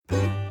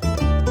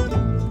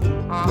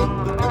This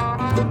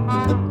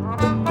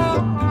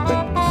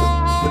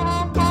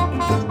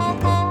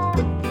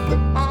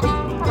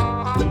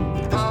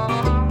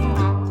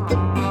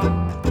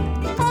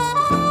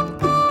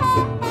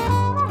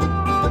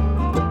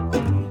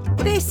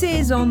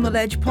is On the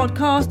Ledge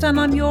podcast, and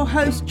I'm your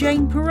host,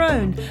 Jane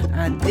Perrone.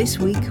 And this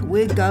week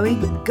we're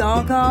going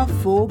gaga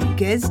for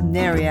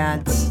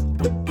Gesneriads.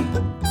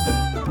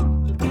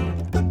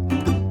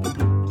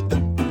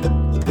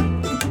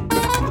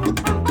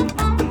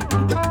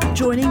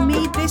 Joining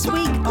me this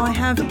week, I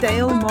have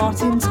Dale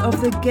Martins of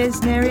the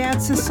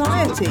Gesneriad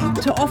Society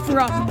to offer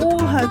up all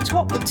her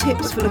top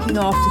tips for looking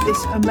after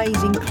this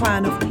amazing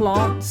clan of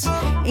plants,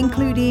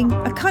 including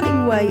a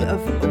cunning way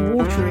of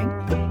watering,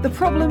 the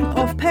problem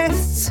of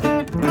pests,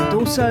 and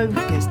also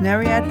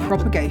Gesneriad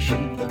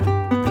propagation.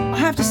 I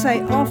have to say,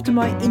 after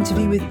my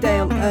interview with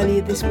Dale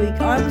earlier this week,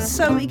 I was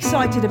so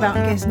excited about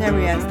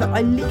Gesneriads that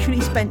I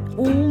literally spent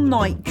all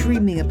night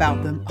dreaming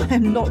about them. I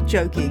am not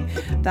joking.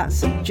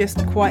 That's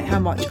just quite how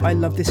much I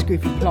love this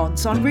group of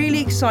plants. So I'm really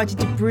excited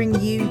to bring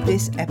you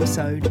this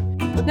episode.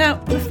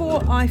 Now,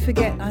 before I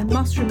forget, I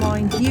must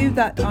remind you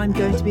that I'm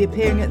going to be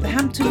appearing at the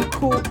Hampton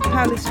Court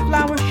Palace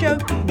Flower Show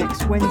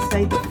next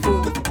Wednesday, the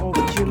 4th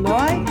of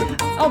July.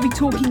 I'll be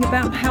talking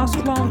about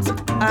houseplants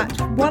at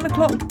 1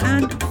 o'clock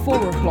and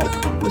 4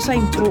 o'clock. The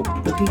same talk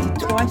repeated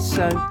twice,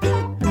 so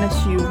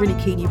unless you're really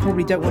keen, you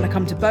probably don't want to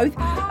come to both.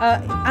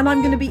 And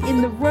I'm going to be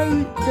in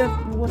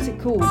what's it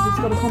called? It's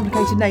got a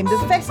complicated name. The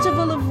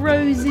Festival of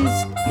Roses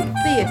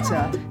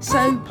Theatre.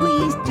 So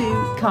please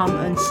do come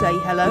and say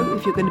hello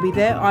if you're going to be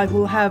there. I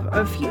will have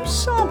a few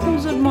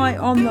samples of my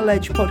On the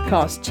Ledge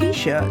podcast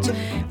t-shirt,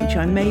 which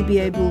I may be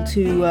able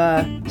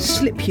to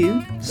slip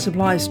you.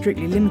 Supply is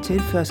strictly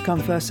limited, first come,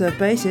 first served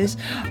basis.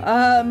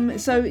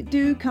 So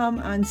do come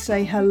and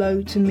say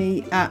hello to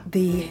me at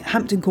the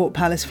Hampton Court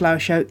Palace Flower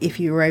Show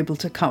if you are able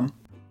to come.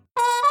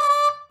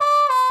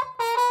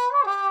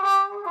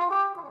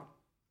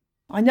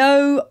 I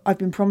know I've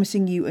been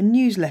promising you a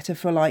newsletter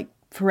for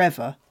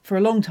forever, for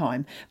a long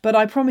time, but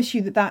I promise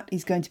you that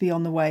is going to be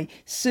on the way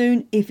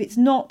soon. If it's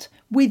not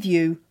with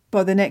you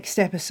by the next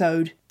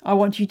episode, I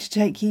want you to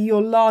take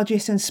your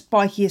largest and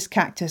spikiest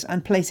cactus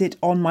and place it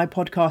on my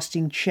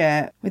podcasting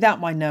chair without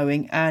my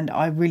knowing, and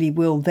I really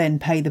will then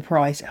pay the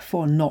price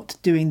for not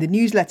doing the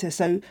newsletter.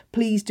 So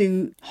please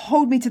do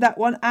hold me to that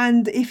one.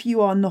 And if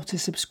you are not a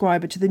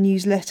subscriber to the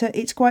newsletter,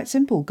 it's quite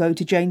simple. Go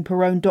to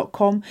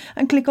janeperrone.com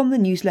and click on the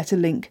newsletter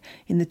link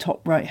in the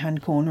top right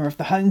hand corner of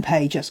the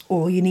homepage. That's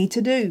all you need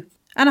to do.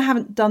 And I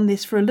haven't done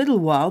this for a little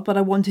while, but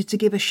I wanted to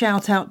give a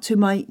shout out to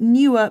my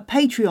newer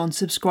Patreon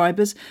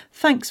subscribers.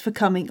 Thanks for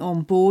coming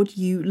on board,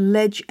 you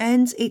ledge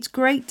ends. It's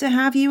great to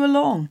have you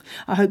along.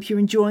 I hope you're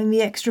enjoying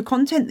the extra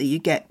content that you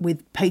get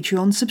with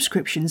Patreon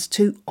subscriptions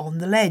to On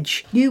the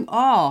Ledge. You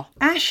are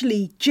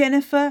Ashley,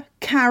 Jennifer,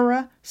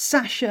 Cara,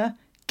 Sasha,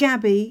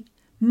 Gabby,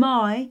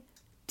 Mai,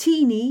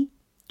 Teeny,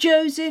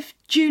 Joseph,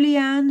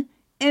 Julianne,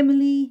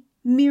 Emily,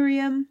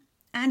 Miriam,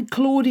 and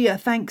Claudia.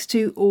 Thanks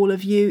to all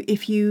of you.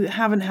 If you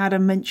haven't had a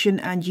mention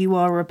and you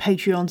are a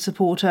Patreon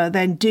supporter,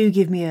 then do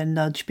give me a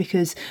nudge,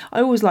 because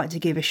I always like to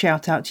give a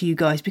shout out to you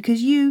guys,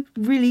 because you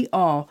really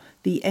are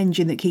the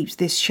engine that keeps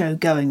this show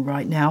going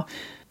right now.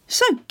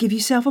 So give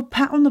yourself a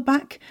pat on the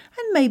back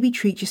and maybe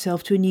treat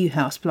yourself to a new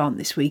houseplant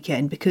this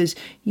weekend, because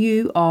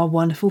you are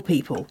wonderful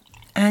people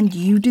and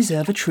you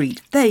deserve a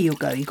treat. There you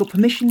go. You got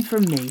permission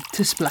from me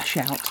to splash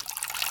out.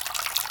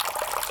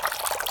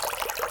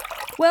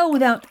 Well,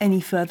 without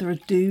any further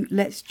ado,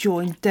 let's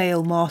join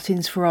Dale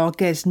Martins for our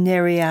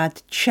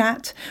Gesneriad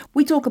chat.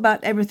 We talk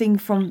about everything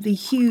from the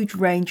huge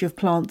range of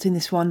plants in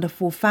this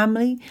wonderful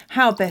family,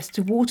 how best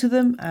to water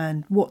them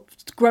and what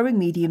growing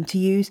medium to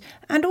use,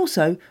 and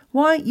also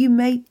why you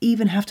may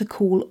even have to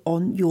call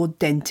on your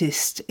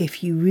dentist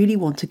if you really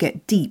want to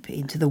get deep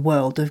into the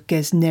world of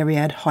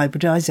Gesneriad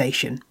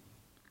hybridization.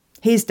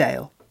 Here's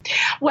Dale.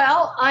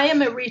 Well, I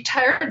am a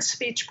retired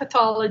speech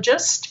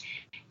pathologist.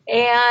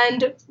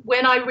 And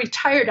when I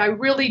retired, I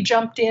really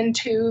jumped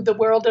into the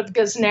world of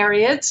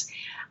Gesneriads.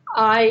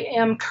 I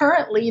am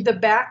currently the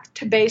Back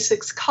to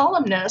Basics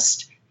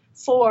columnist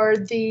for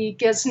the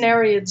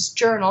Gesneriads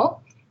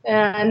Journal,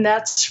 and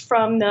that's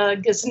from the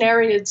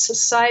Gesneriad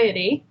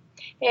Society.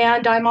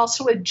 And I'm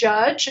also a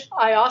judge.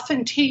 I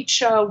often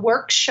teach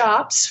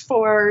workshops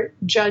for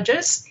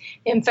judges.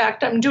 In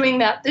fact, I'm doing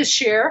that this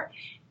year.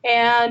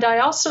 And I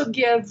also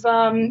give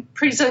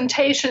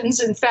presentations.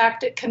 In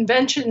fact, at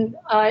convention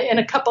in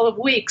a couple of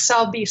weeks,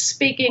 I'll be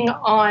speaking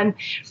on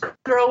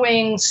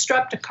growing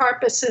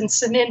Streptocarpus and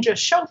Sininja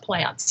show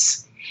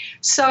plants.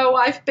 So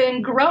I've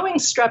been growing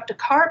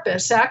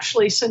Streptocarpus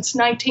actually since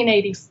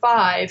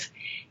 1985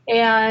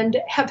 and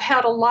have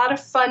had a lot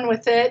of fun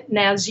with it. And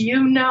as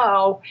you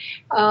know,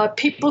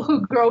 people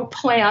who grow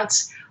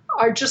plants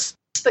are just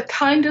the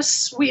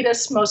kindest,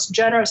 sweetest, most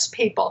generous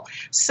people.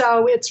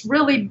 So it's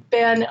really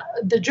been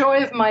the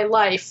joy of my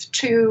life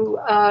to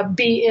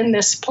be in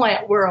this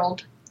plant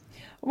world.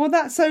 Well,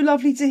 that's so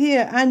lovely to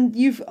hear. And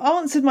you've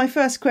answered my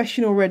first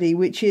question already,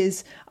 which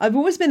is I've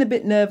always been a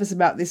bit nervous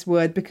about this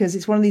word because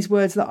it's one of these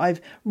words that I've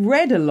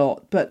read a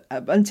lot, but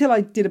until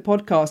I did a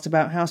podcast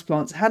about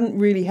houseplants, hadn't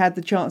really had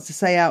the chance to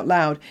say out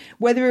loud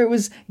whether it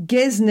was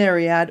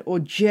Gesneriad or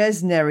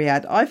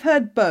Gesneriad. I've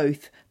heard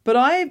both, but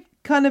I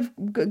kind of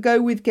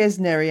go with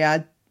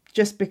Gesneriad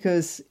just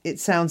because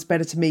it sounds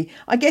better to me.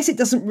 I guess it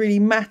doesn't really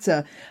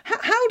matter.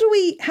 How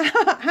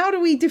do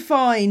we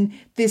define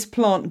this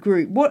plant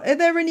group? What are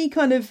there any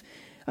kind of?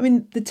 I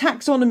mean, the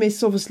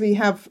taxonomists obviously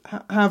have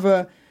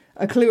a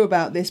clue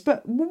about this,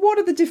 but what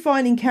are the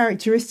defining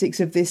characteristics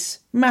of this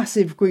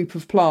massive group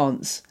of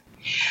plants?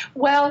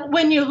 Well,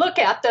 when you look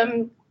at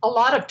them, a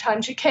lot of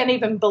times you can't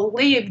even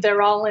believe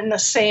they're all in the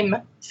same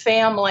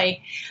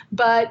family.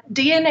 But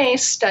DNA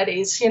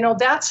studies,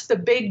 that's the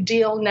big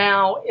deal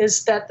now,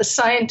 is that the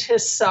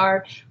scientists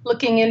are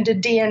looking into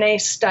DNA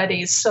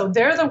studies. So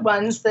they're the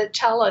ones that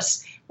tell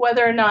us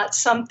whether or not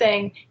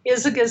something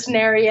is a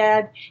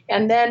Gesneriad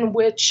and then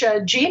which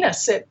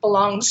genus it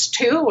belongs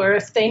to, or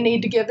if they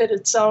need to give it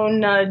its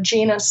own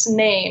genus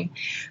name.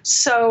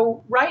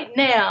 So right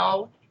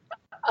now,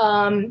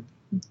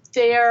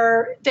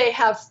 they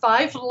have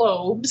 5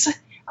 lobes.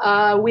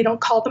 We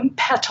don't call them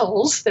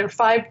petals. They're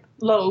 5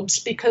 lobes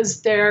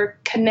because they're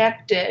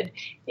connected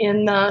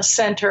in the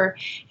center.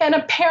 And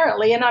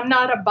apparently, and I'm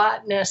not a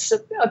botanist,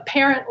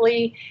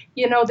 apparently,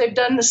 they've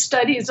done the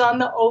studies on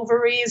the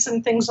ovaries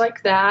and things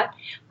like that.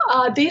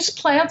 These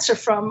plants are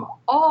from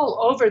all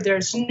over.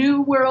 There's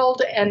New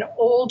World and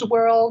Old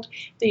World.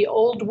 The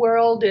Old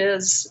World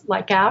is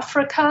like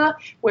Africa,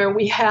 where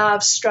we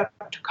have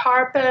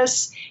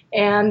Streptocarpus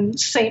and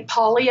St.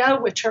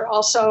 Paulia, which are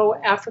also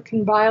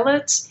African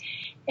violets.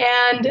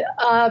 And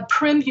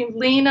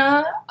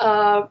Primulina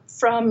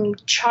from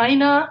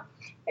China.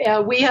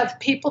 We have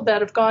people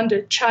that have gone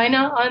to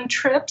China on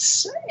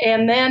trips.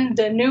 And then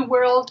the New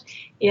World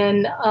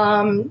in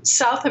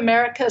South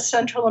America,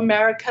 Central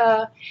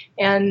America,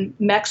 and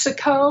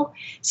Mexico.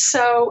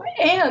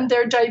 And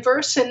they're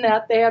diverse in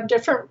that they have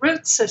different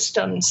root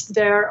systems.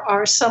 There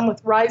are some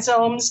with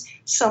rhizomes,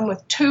 some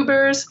with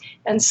tubers,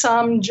 and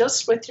some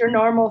just with your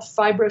normal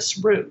fibrous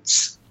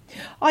roots.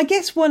 I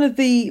guess one of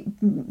the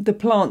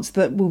plants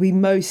that will be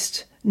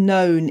most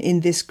known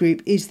in this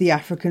group is the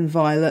African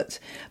violet,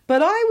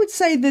 but I would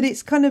say that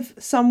it's kind of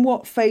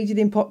somewhat faded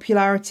in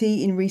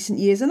popularity in recent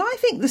years, and I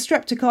think the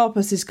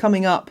Streptocarpus is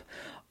coming up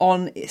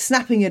on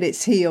snapping at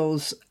its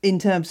heels in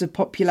terms of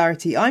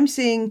popularity. I'm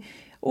seeing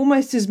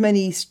almost as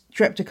many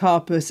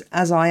Streptocarpus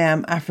as I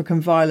am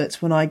African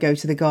violets when I go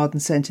to the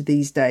garden centre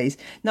these days.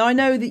 Now, I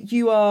know that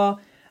you are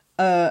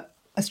a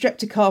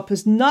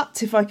Streptocarpus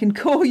nut, if I can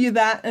call you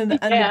that, and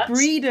a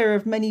breeder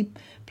of many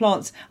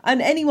plants.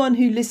 And anyone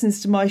who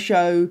listens to my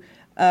show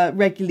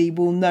regularly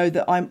will know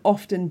that I'm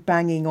often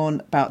banging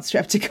on about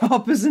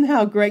Streptocarpus and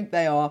how great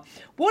they are.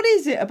 What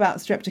is it about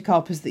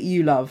Streptocarpus that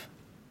you love?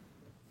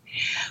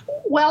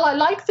 Well, I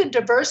like the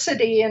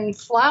diversity in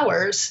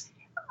flowers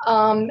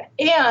and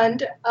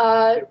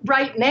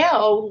right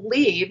now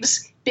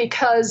leaves,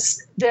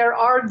 because there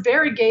are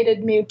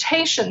variegated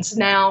mutations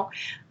now.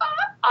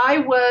 I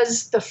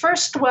was the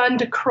first one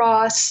to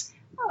cross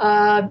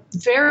two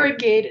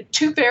variegated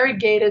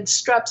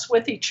streps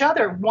with each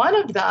other. One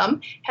of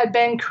them had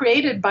been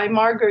created by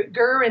Margaret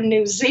Gurr in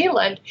New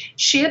Zealand.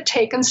 She had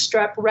taken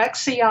Strep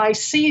rexii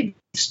seeds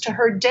to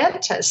her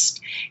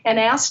dentist and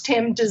asked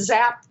him to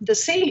zap the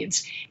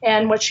seeds.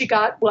 And what she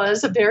got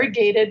was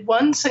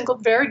one single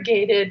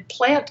variegated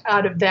plant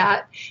out of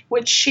that,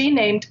 which she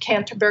named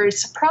Canterbury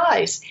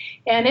Surprise.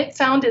 And it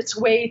found its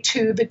way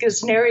to the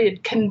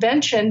Gesneriad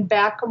Convention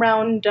back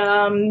around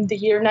the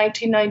year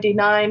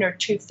 1999 or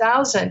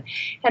 2000.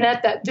 And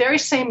at that very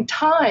same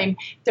time,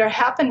 there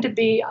happened to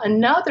be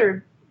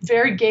another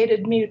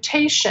variegated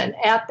mutation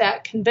at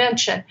that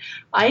convention.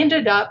 I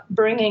ended up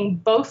bringing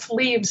both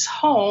leaves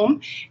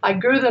home. I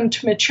grew them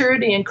to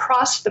maturity and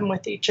crossed them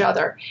with each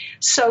other.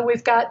 So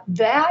we've got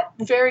that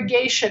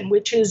variegation,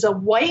 which is a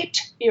white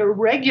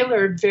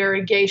irregular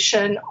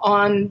variegation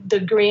on the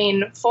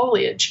green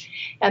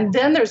foliage. And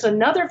then there's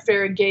another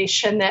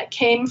variegation that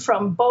came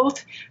from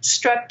both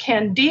Strep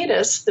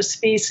candidus, the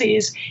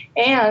species,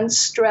 and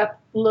Strep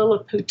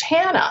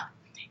lilliputiana.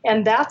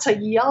 And that's a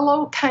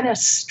yellow kind of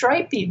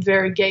stripy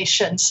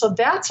variegation. So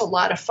that's a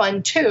lot of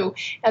fun too.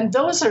 And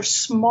those are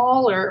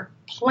smaller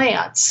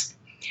plants.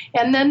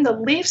 And then the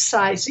leaf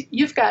size,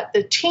 you've got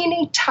the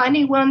teeny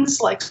tiny ones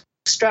like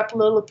Strep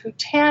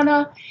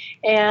lilliputiana,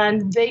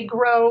 and they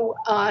grow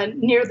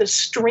near the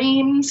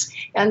streams,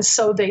 and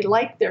so they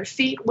like their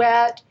feet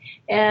wet.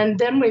 And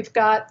then we've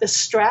got the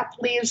strap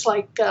leaves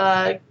like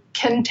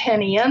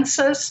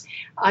Kenteniensis.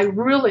 I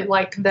really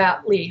like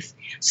that leaf.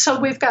 So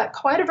we've got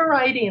quite a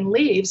variety in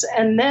leaves.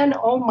 And then,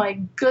 oh my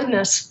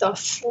goodness, the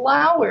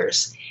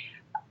flowers.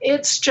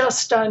 It's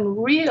just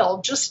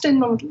unreal. Just in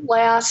the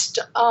last,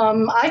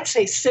 I'd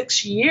say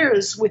 6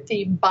 years with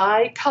the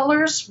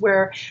bicolors,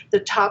 where the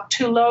top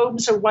 2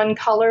 lobes are one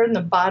color and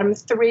the bottom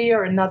 3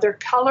 are another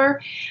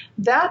color.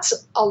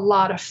 That's a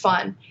lot of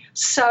fun.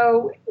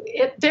 So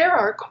there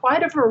are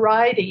quite a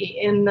variety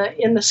in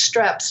the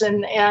strepes,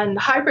 and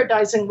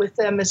hybridizing with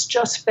them has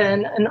just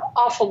been an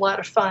awful lot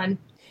of fun.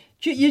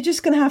 You're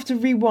just going to have to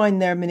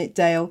rewind there a minute,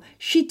 Dale.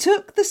 She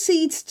took the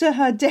seeds to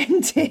her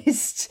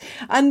dentist,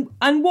 and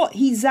what,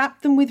 he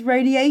zapped them with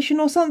radiation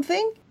or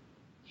something?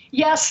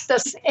 Yes,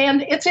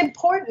 and it's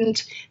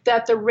important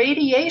that the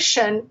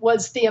radiation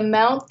was the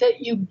amount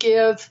that you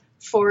give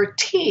for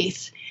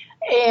teeth.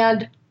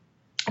 And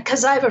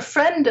because I have a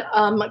friend,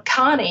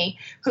 Connie,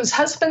 whose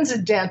husband's a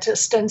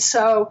dentist, and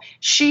so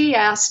she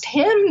asked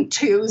him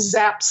to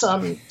zap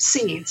some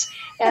seeds.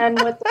 And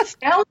what they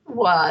found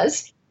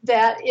was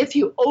that if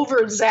you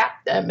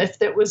over-zapped them, if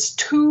it was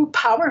too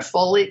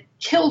powerful, it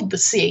killed the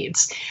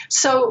seeds.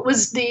 So it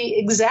was the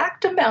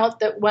exact amount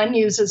that one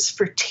uses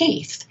for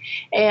teeth.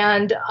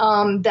 And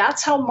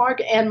that's how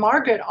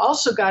Margaret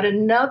also got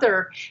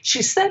another,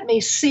 she sent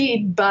me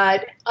seed,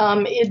 but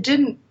it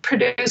didn't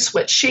produce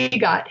what she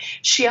got.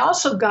 She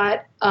also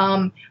got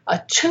a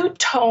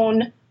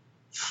two-tone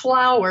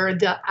flower.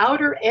 The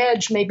outer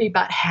edge, maybe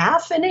about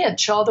half an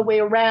inch all the way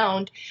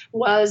around,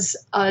 was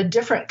a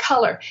different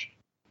color.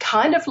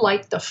 Kind of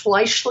like the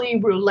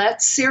Fleischli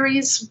Roulette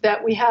series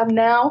that we have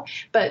now,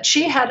 but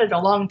she had it a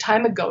long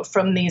time ago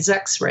from these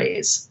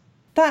X-rays.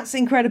 That's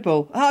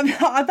incredible.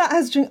 That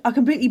has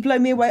completely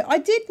blown me away. I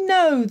did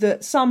know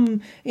that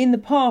in the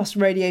past,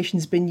 radiation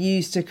has been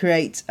used to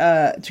create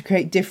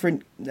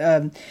different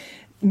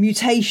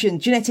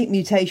genetic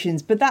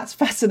mutations, but that's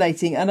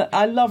fascinating, and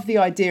I love the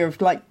idea of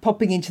like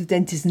popping into the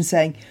dentist and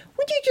saying,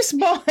 would you just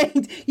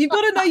mind, you've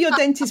got to know your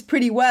dentist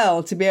pretty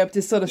well to be able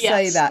to sort of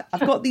say that, I've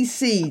got these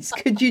seeds,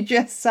 could you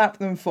just sap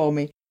them for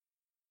me?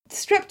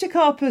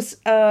 Streptocarpus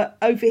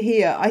over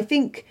here, I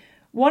think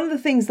one of the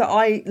things that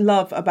I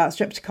love about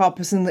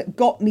Streptocarpus and that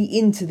got me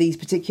into these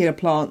particular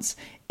plants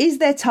is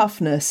their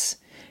toughness.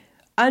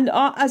 And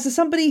as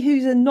somebody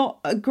who's not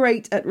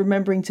great at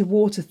remembering to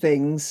water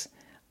things,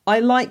 I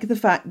like the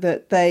fact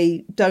that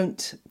they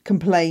don't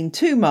complain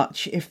too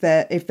much if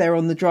they're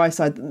on the dry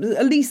side,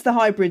 at least the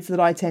hybrids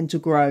that I tend to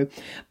grow.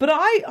 But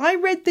I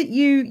read that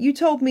you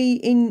told me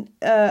in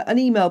an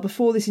email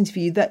before this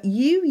interview that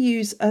you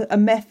use a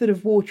method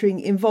of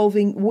watering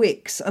involving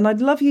wicks, and I'd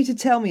love you to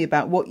tell me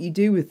about what you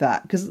do with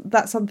that, because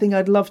that's something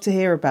I'd love to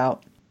hear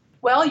about.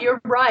 Well, you're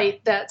right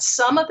that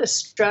some of the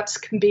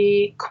streps can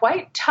be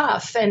quite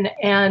tough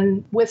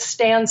and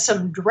withstand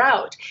some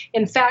drought.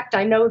 In fact,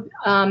 I know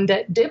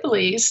that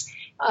Dibley's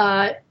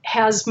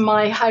has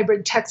my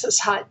hybrid Texas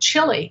hot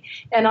chili,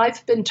 and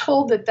I've been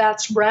told that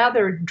that's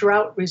rather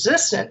drought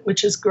resistant,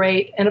 which is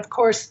great. And of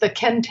course, the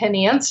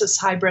Kenteniensis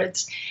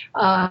hybrids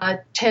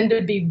tend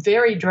to be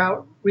very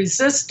drought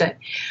resistant.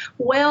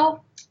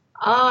 Well,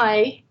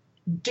 I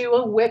do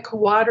a wick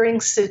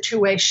watering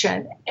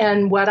situation.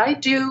 And what I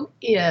do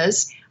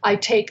is I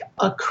take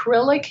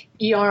acrylic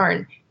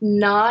yarn,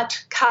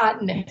 not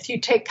cotton. If you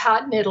take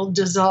cotton, it'll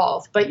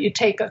dissolve, but you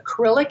take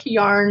acrylic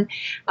yarn.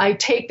 I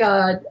take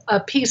a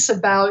piece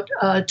about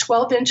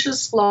 12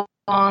 inches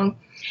long,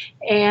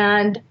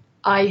 and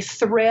I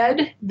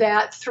thread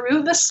that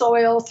through the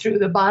soil, through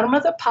the bottom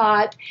of the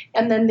pot,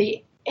 and then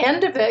the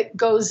end of it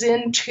goes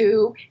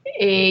into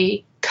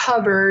a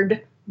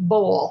covered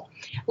bowl.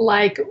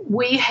 Like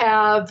we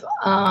have,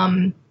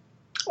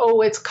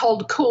 it's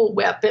called Cool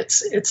Whip.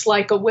 It's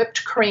like a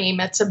whipped cream.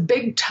 It's a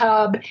big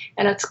tub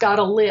and it's got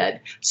a lid.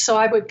 So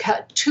I would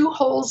cut 2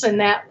 holes in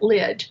that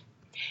lid,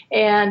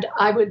 and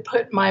I would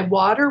put my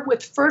water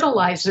with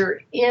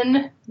fertilizer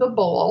in the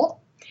bowl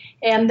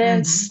and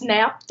then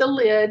snap the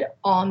lid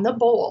on the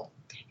bowl.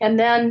 And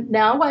then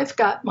now I've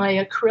got my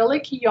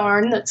acrylic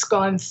yarn that's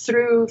gone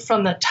through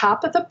from the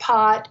top of the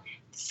pot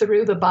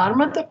through the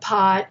bottom of the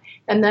pot,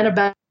 and then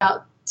about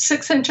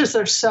 6 inches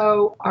or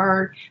so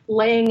are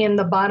laying in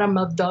the bottom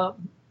of the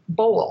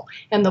bowl,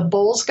 and the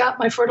bowl's got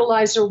my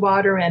fertilizer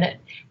water in it.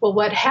 Well,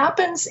 what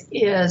happens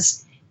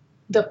is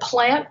the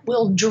plant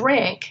will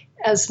drink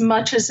as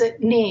much as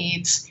it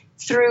needs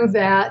through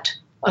that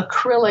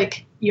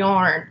acrylic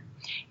yarn.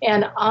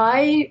 And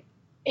I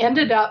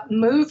ended up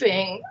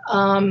moving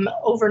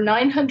over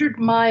 900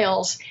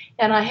 miles,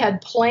 and I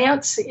had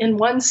plants in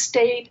one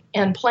state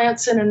and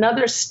plants in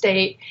another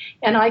state,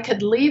 and I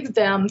could leave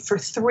them for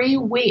 3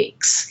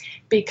 weeks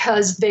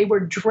because they were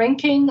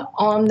drinking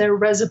on their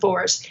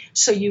reservoirs.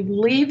 So you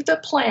leave the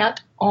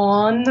plant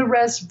on the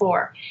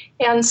reservoir.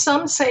 And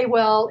some say,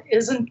 well,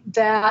 isn't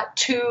that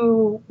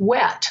too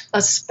wet,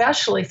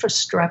 especially for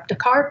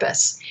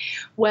Streptocarpus?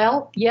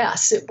 Well,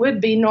 yes, it would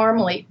be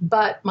normally,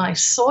 but my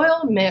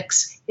soil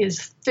mix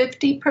is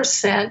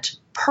 50%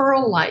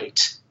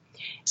 perlite.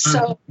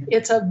 So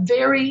it's a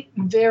very,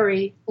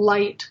 very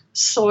light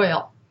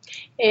soil.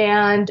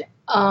 And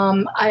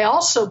I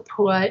also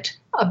put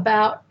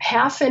about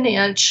half an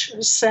inch,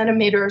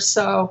 centimeter or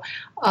so,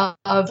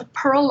 of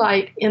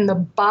perlite in the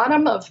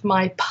bottom of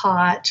my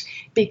pot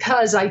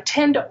because I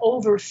tend to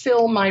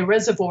overfill my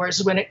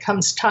reservoirs when it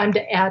comes time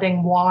to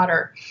adding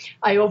water.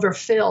 I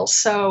overfill,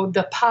 so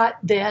the pot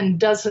then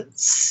doesn't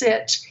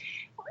sit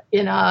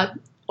in a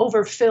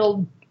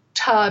overfilled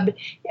tub,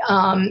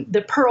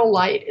 the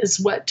perlite is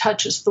what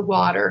touches the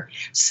water.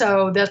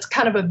 So that's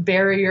kind of a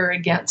barrier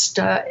against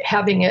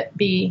having it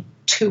be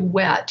too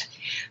wet.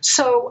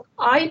 So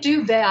I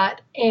do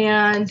that,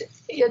 and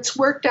it's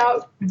worked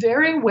out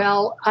very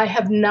well. I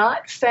have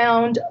not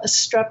found a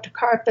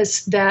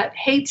Streptocarpus that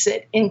hates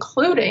it,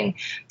 including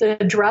the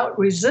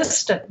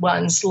drought-resistant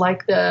ones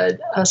like the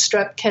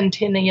Strep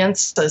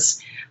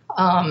cantiniensis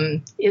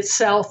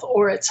itself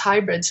or its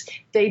hybrids.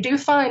 They do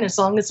fine as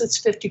long as it's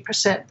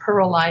 50%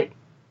 perlite.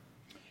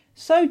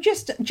 So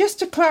just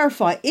to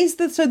clarify, is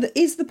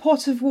the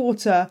pot of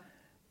water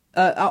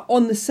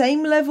on the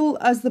same level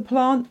as the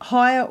plant,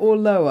 higher or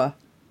lower?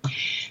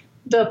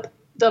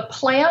 The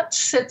plant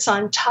sits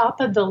on top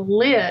of the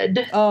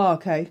lid. Oh,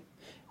 okay.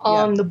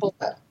 On the bowl.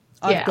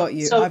 I've got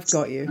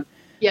you.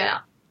 Yeah.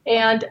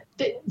 And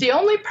the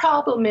only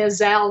problem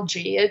is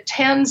algae.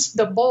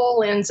 The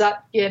bowl ends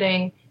up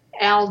getting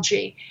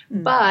algae.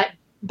 But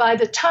by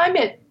the time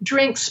it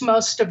drinks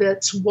most of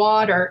its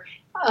water,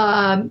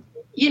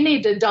 you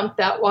need to dump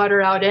that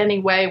water out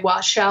anyway,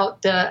 wash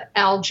out the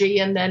algae,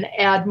 and then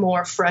add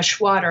more fresh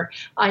water.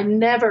 I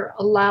never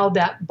allow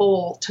that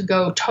bowl to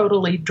go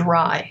totally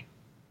dry.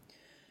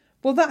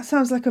 Well, that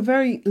sounds like a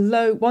very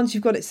low, once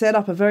you've got it set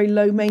up, a very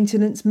low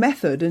maintenance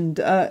method. And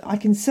I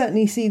can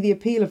certainly see the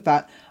appeal of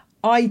that.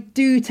 I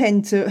do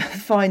tend to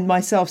find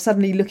myself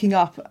suddenly looking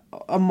up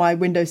on my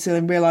windowsill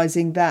and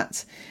realising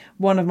that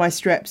one of my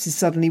streps is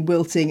suddenly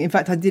wilting. In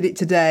fact, I did it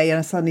today, and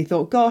I suddenly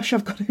thought, "Gosh,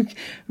 I've got to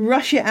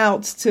rush it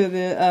out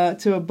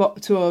to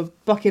a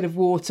bucket of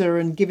water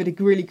and give it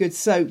a really good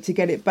soak to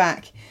get it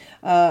back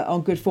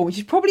on good form,"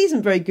 which probably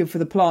isn't very good for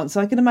the plant.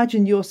 So I can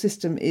imagine your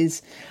system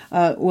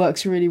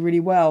works really, really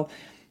well.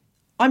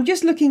 I'm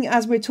just looking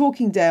as we're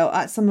talking, Dale,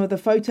 at some of the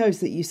photos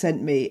that you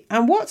sent me,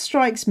 and what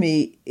strikes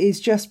me is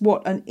just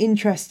what an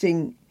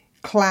interesting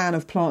clan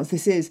of plants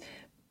this is.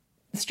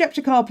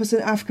 Streptocarpus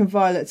and African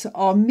violets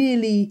are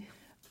merely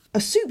a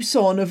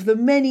soupçon of the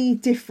many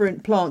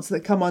different plants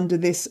that come under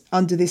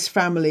this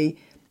family.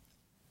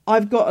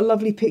 I've got a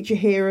lovely picture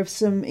here of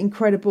some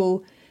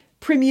incredible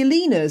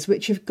primulinas,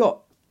 which have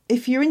got,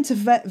 if you're into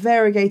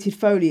variegated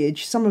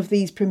foliage, some of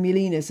these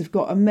primulinas have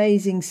got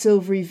amazing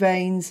silvery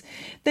veins.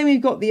 Then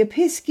we've got the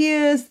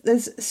episcias.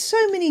 There's so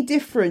many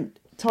different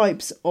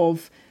types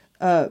of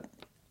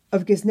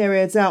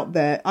gesneriads out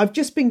there. I've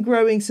just been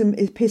growing some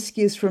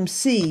episcias from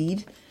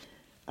seed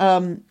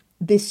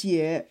this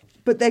year,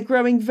 but they're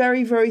growing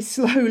very, very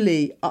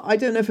slowly. I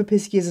don't know if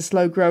episcias are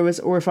slow growers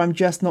or if I'm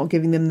just not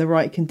giving them the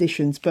right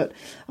conditions, but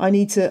I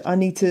think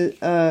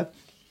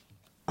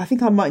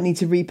I might need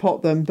to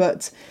repot them.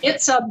 But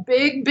it's a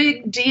big,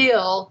 big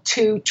deal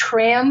to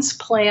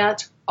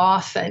transplant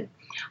often.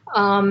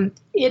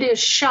 It is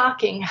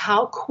shocking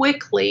how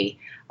quickly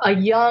a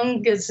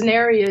young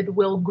gesneriad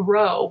will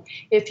grow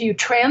if you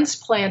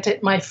transplant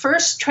it. My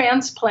first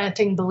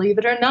transplanting, believe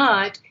it or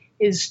not,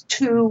 is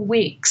 2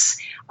 weeks.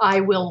 I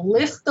will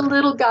lift the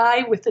little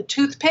guy with a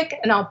toothpick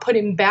and I'll put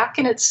him back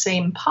in its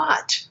same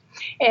pot.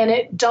 And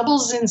it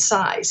doubles in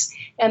size.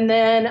 And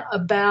then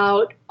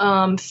about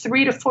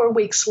 3 to 4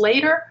 weeks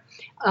later,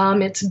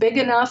 it's big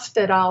enough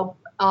that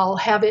I'll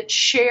have it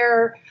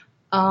share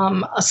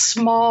a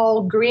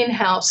small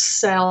greenhouse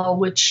cell,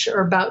 which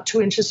are about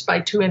 2 inches by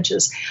 2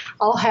 inches.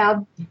 I'll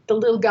have the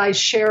little guys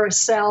share a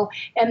cell,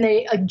 and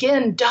they,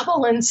 again,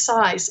 double in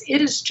size.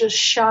 It is just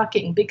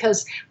shocking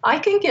because I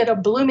can get a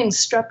blooming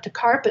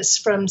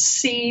Streptocarpus from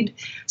seed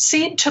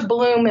to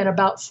bloom in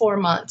about 4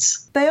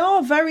 months. They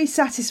are very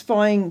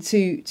satisfying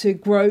to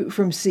grow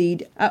from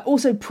seed.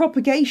 Also,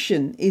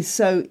 propagation is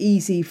so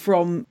easy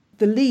from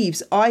the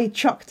leaves. I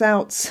chucked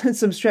out some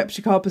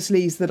Streptocarpus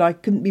leaves that I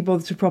couldn't be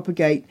bothered to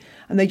propagate,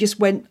 and they just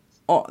went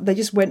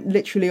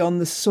literally on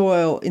the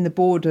soil in the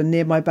border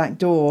near my back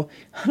door.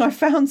 And I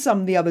found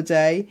some the other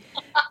day.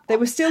 They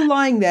were still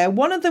lying there.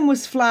 One of them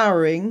was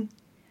flowering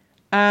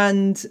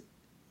and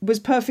was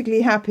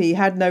perfectly happy,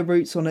 had no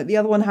roots on it. The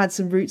other one had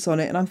some roots on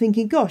it, and I'm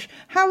thinking, gosh,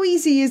 how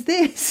easy is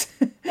this?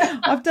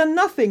 I've done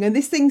nothing, and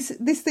this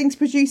thing's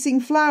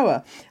producing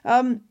flower.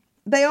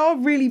 They are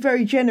really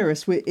very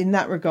generous in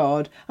that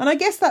regard. And I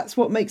guess that's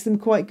what makes them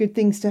quite good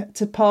things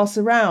to pass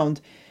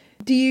around.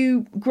 Do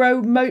you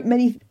grow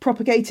many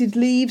propagated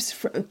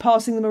leaves,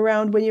 passing them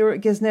around when you're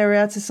at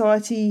Gesneriad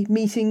Society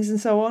meetings and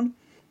so on?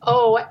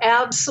 Oh,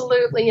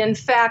 absolutely. In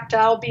fact,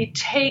 I'll be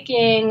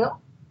taking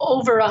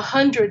over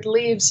 100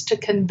 leaves to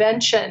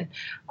convention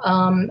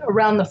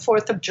around the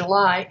 4th of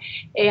July.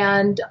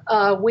 And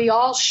we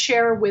all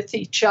share with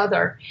each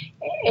other.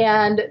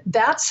 And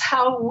that's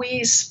how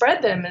we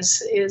spread them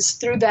is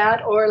through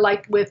that, or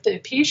like with the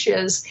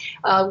episcias,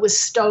 with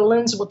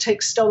stolons, we'll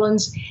take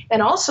stolons.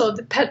 And also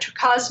the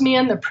petrocosmia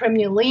and the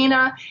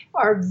primulina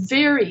are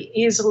very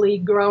easily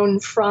grown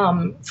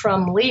from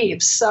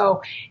leaves.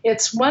 So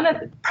it's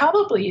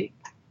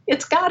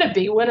it's got to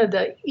be one of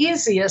the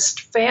easiest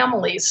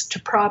families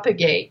to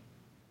propagate.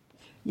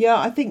 Yeah,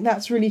 I think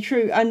that's really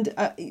true, and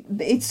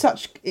it's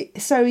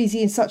so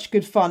easy and such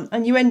good fun,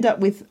 and you end up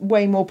with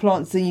way more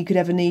plants than you could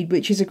ever need,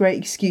 which is a great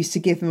excuse to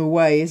give them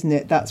away, isn't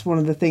it? That's one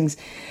of the things.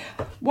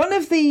 One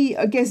of the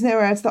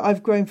Gesneriads that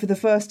I've grown for the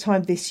first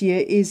time this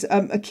year is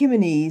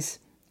Achaemenes,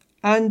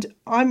 and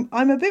I'm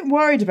a bit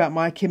worried about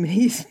my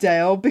Achaemenes,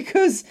 Dale,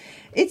 because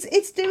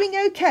it's doing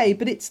okay,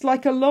 but it's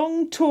like a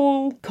long,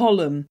 tall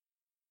column,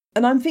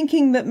 and I'm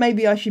thinking that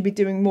maybe I should be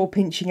doing more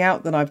pinching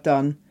out than I've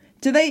done.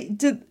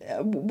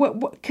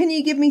 Can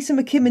you give me some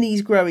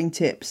Achaemenes growing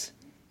tips?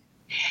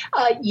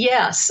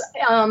 Yes,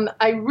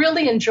 I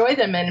really enjoy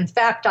them. And in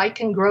fact, I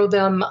can grow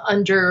them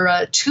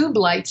under tube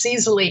lights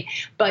easily.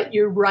 But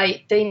you're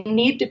right, they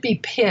need to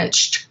be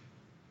pinched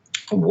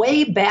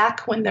way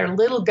back when they're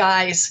little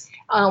guys.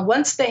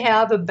 Once they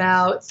have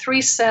about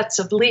 3 sets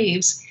of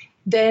leaves,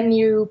 then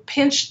you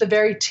pinch the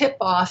very tip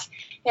off.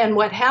 And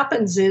what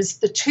happens is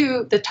the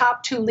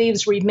top 2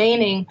 leaves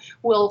remaining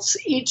will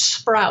each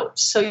sprout.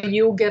 So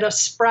you'll get a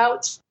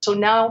sprout. So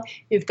now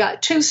you've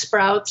got 2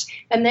 sprouts,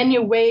 and then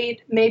you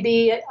wait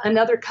maybe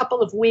another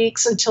couple of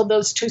weeks until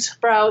those 2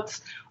 sprouts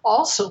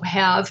also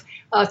have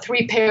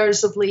 3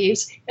 pairs of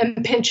leaves,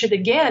 and pinch it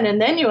again,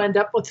 and then you end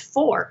up with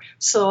 4.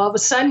 So all of a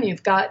sudden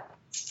you've got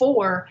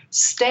 4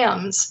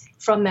 stems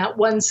from that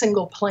one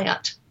single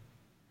plant.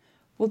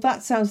 Well,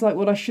 that sounds like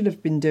what I should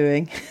have been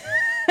doing.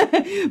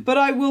 But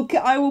I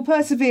will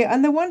persevere.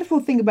 And the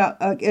wonderful thing about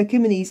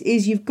Achaemenes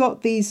is you've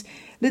got these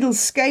little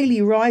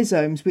scaly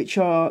rhizomes which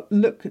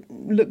look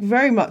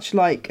very much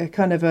like a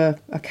kind of a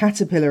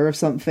caterpillar of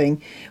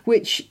something,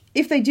 which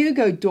if they do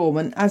go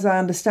dormant, as I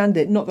understand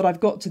it, not that I've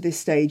got to this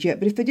stage yet,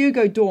 but if they do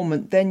go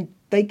dormant, then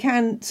they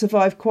can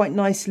survive quite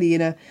nicely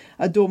in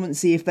a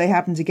dormancy if they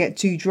happen to get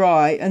too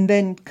dry, and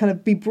then kind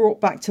of be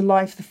brought back to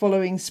life the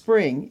following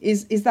spring.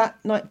 Is that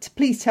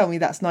please tell me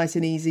that's nice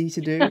and easy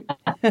to do?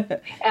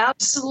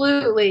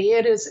 Absolutely.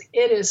 It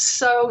is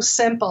so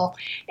simple.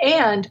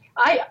 And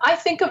I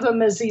think of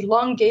them as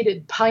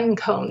elongated pine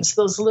cones,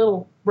 those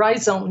little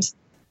rhizomes.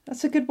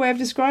 That's a good way of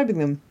describing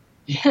them.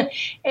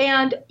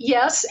 And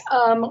yes,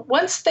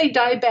 once they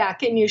die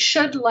back, and you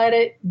should let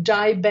it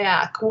die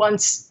back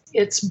once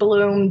it's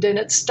bloomed and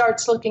it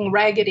starts looking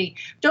raggedy,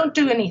 don't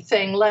do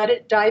anything. Let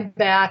it die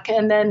back,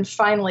 and then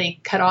finally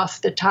cut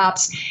off the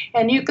tops.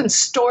 And you can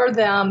store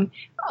them.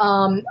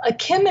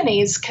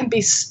 Achaemenes can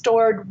be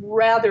stored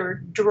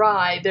rather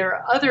dry. There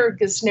are other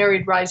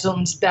gesneriid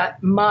rhizomes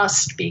that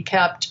must be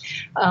kept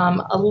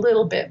a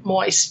little bit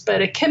moist,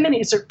 but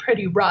Achaemenes are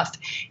pretty rough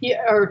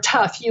or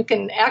tough. You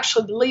can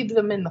actually leave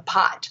them in the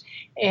pot,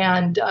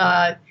 and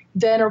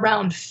then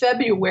around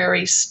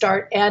February,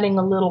 start adding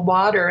a little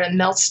water, and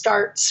they'll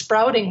start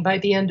sprouting by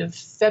the end of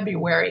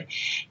February.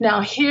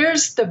 Now,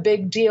 here's the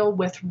big deal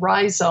with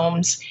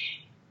rhizomes.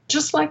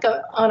 Just like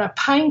on a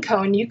pine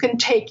cone, you can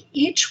take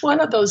each one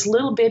of those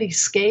little bitty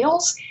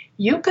scales,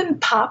 you can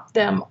pop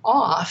them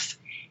off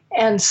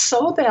and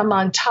sow them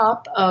on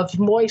top of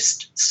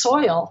moist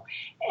soil,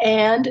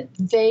 and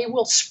they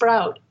will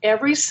sprout.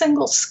 Every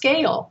single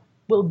scale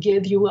will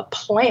give you a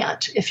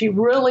plant if you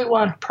really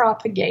want to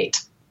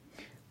propagate.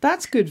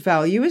 That's good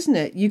value, isn't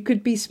it? You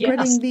could be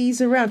spreading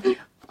these around.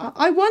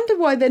 I wonder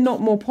why they're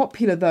not more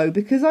popular, though,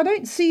 because I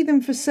don't see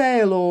them for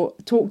sale or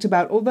talked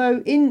about.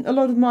 Although in a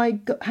lot of my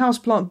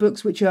houseplant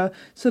books, which are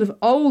sort of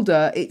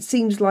older, it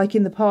seems like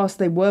in the past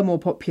they were more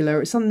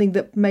popular. It's something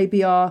that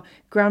maybe our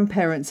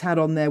grandparents had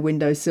on their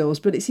windowsills,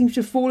 but it seems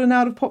to have fallen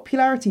out of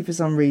popularity for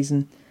some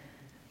reason.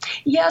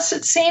 Yes,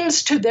 it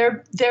seems to.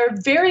 They're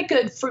very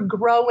good for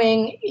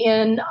growing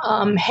in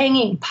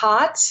hanging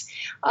pots.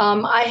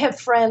 I have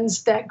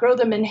friends that grow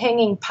them in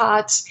hanging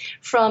pots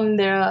from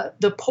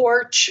the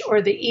porch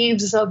or the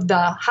eaves of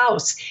the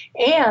house.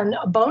 And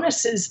a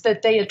bonus is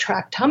that they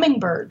attract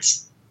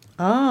hummingbirds.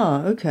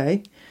 Ah,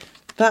 okay.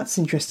 That's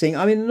interesting.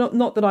 I mean,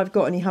 not that I've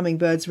got any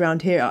hummingbirds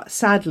around here.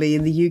 Sadly,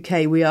 in the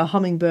UK, we are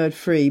hummingbird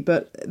free,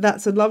 but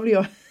that's a lovely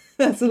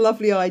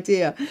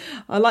idea.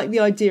 I like the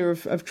idea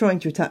of trying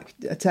to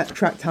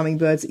attract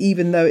hummingbirds,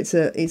 even though it's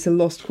a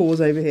lost cause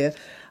over here.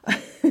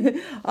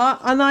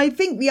 And I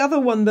think the other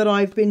one that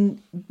I've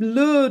been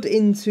lured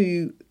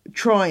into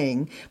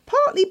trying,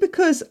 partly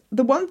because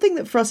the one thing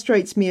that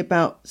frustrates me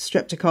about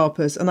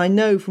Streptocarpus, and I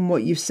know from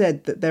what you've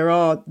said that there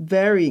are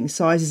varying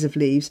sizes of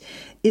leaves,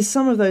 is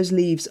some of those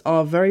leaves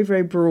are very,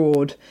 very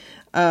broad,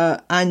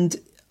 and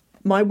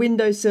my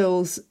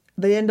windowsills,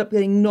 they end up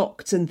getting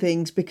knocked and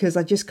things because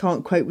I just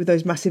can't cope with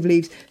those massive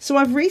leaves. So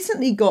I've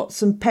recently got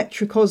some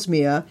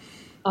Petricosmia.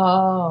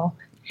 Oh,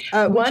 which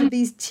are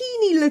these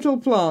teeny little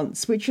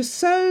plants which are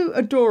so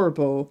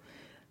adorable.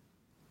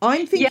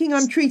 I'm thinking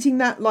I'm treating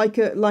that like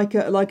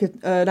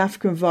an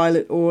African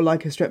violet or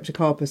like a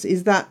Streptocarpus.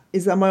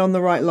 Am I on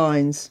the right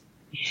lines?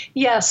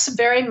 Yes,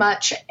 very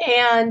much.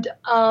 And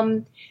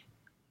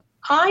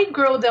I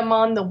grow them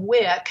on the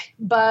wick,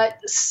 but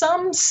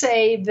some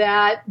say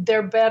that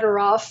they're better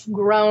off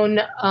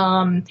grown,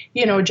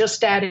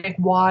 just adding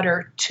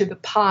water to the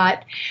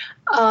pot.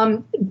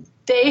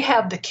 they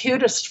have the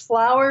cutest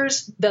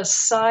flowers. The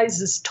size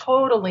is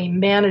totally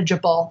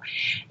manageable.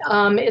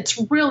 It's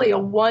really a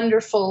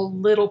wonderful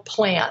little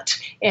plant,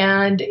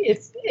 and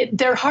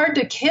they're hard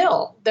to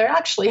kill. They're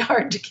actually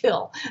hard to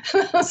kill.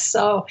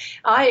 So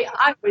I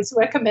always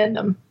recommend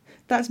them.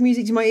 That's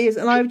music to my ears.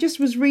 And I just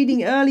was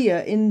reading earlier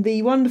in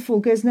the wonderful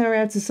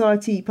Gesneriad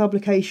Society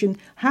publication,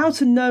 How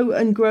to Know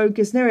and Grow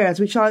Gesneriads,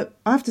 which I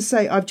have to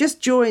say, I've just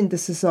joined the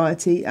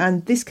society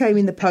and this came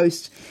in the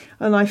post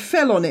and I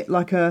fell on it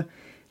like a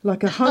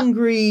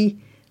hungry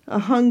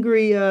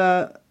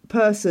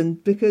person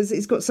because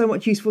it's got so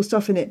much useful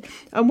stuff in it.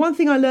 And one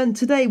thing I learned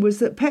today was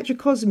that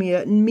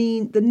Petrocosmia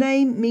the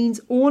name means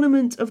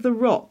ornament of the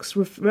rocks,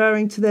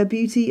 referring to their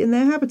beauty and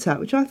their habitat,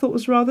 which I thought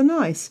was rather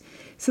nice.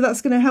 So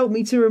that's going to help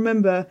me to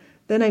remember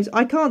their names.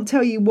 I can't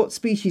tell you what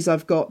species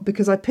I've got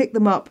because I picked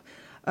them up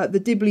at the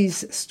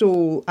Dibley's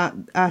stall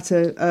at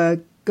a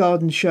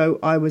garden show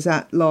I was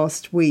at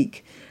last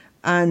week,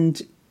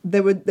 and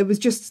there was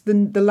just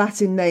the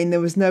Latin name.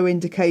 There was no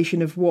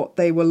indication of what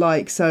they were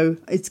like. So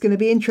it's going to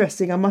be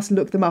interesting. I must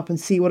look them up and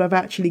see what I've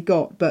actually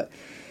got. But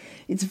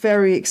it's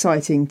very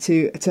exciting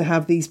to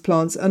have these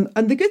plants. And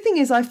the good thing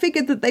is I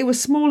figured that they were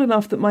small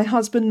enough that my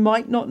husband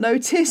might not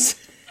notice.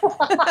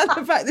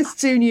 In fact, there's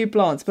 2 new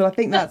plants, but I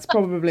think that's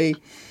probably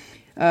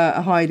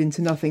a hide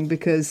into nothing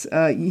because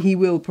he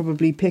will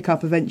probably pick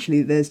up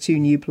eventually that there's 2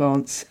 new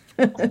plants.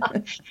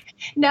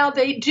 Now,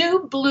 they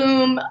do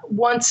bloom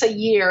once a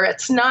year.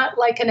 It's not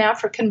like an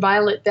African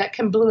violet that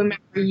can bloom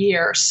every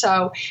year.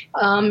 So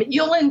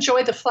you'll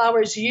enjoy the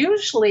flowers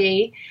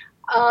usually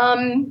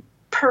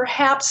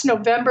perhaps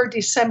November,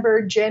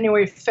 December,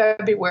 January,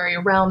 February,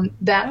 around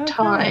that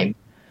time.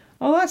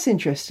 Oh, that's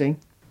interesting.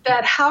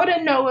 That How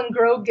to Know and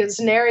Grow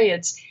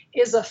Gesneriads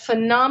is a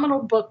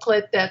phenomenal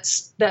booklet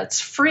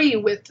that's free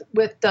with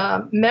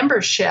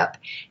membership,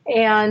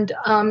 and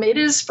it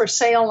is for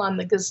sale on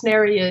the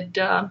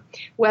Gesneriad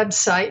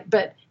website.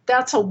 But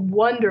that's a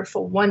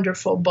wonderful,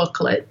 wonderful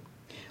booklet.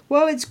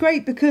 Well, it's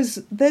great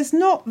because there's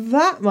not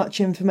that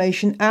much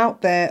information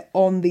out there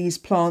on these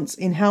plants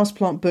in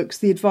houseplant books.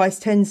 The advice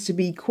tends to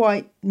be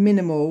quite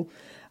minimal.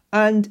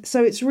 And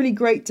so it's really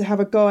great to have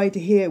a guide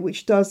here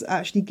which does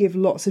actually give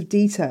lots of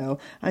detail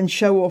and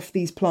show off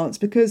these plants,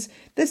 because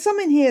there's some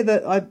in here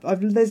that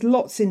there's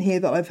lots in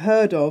here that I've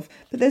heard of,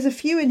 but there's a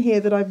few in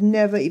here that I've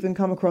never even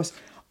come across.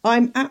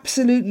 I'm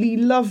absolutely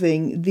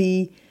loving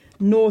the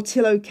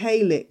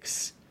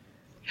Nautilocalix.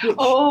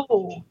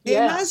 Oh,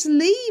 yes. It has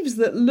leaves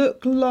that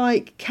look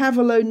like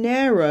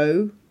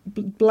Cavallonero,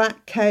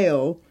 black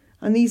kale,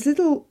 and these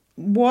little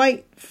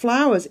white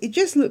flowers. It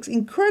just looks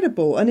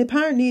incredible. And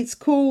apparently it's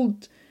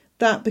called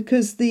that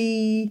because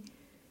the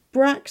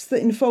bracts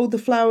that enfold the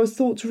flowers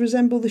thought to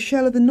resemble the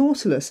shell of the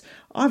nautilus.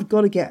 I've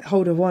got to get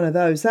hold of one of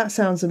those. That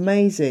sounds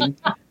amazing.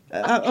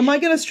 Am I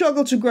going to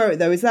struggle to grow it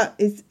though? It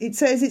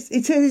says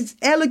it's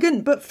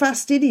elegant but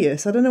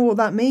fastidious. I don't know what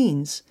that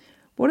means.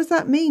 What does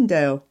that mean,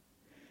 Dale?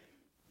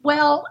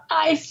 Well,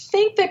 I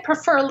think they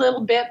prefer a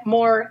little bit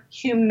more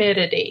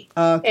humidity.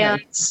 Okay.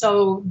 And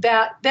so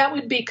that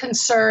would be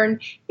concern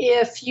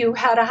if you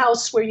had a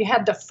house where you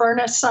had the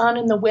furnace on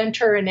in the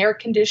winter and air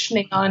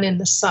conditioning on in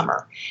the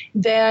summer.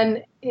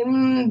 Then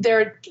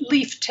their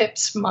leaf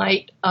tips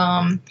might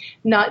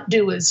not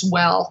do as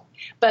well.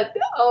 But,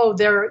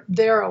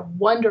 they're a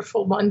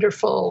wonderful,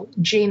 wonderful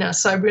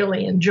genus. I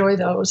really enjoy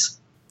those.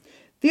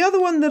 The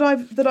other one that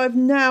I've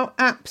now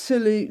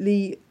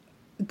absolutely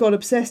got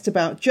obsessed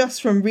about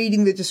just from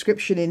reading the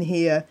description in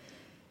here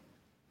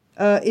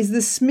is the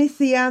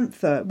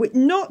Smithiantha, which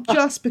not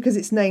just because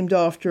it's named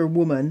after a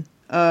woman,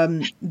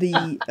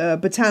 the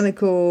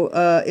botanical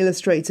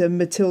illustrator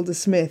Matilda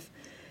Smith,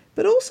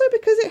 but also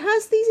because it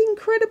has these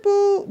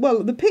incredible,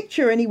 well, the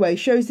picture anyway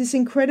shows this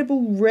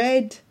incredible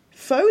red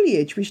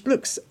foliage which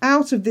looks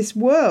out of this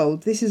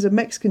world. This is a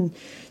Mexican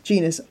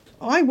genus.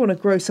 I want to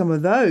grow some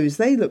of those.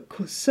 They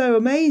look so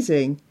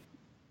amazing.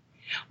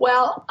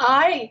 Well,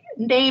 I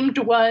named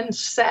one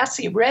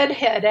Sassy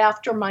Redhead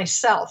after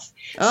myself.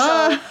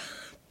 I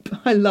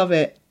love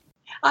it.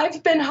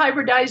 I've been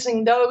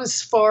hybridizing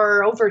those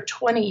for over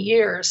 20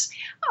 years.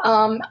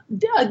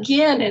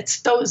 Again,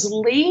 it's those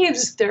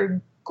leaves.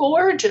 They're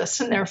gorgeous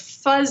and they're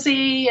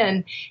fuzzy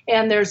and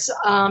there's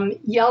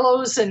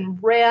yellows and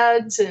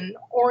reds and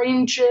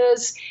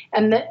oranges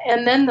and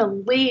then the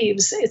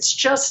leaves. It's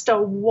just a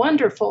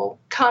wonderful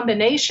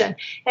combination.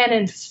 And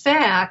in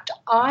fact,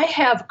 I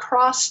have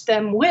crossed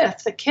them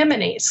with the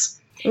Achimenes.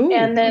 Ooh,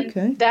 and then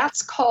okay.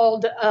 That's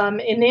called an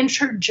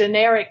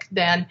intergeneric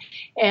then,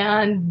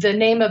 and the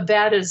name of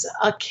that is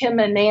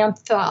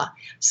Achimenantha.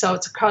 So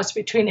it's a cross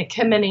between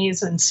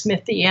Achimenes and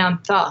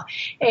Smithiantha.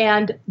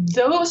 And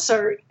those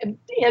are,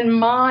 in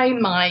my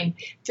mind,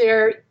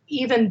 they're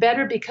even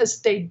better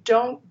because they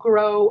don't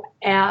grow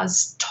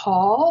as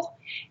tall.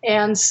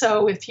 And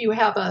so if you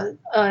have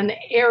an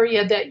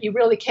area that you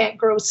really can't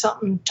grow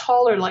something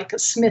taller like a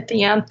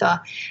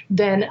Smithiantha,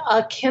 then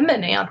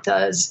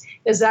Achimenantha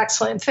is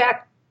excellent. In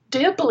fact,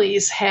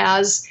 Dibley's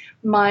has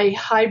my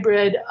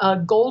hybrid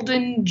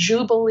Golden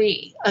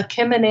Jubilee,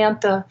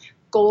 Achimenantha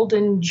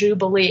Golden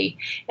Jubilee.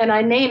 And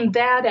I named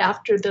that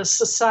after the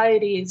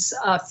Society's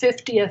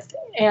 50th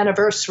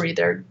anniversary,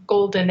 their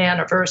golden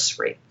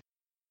anniversary.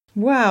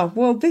 Wow.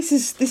 Well, this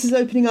is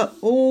opening up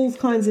all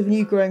kinds of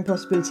new growing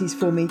possibilities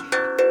for me.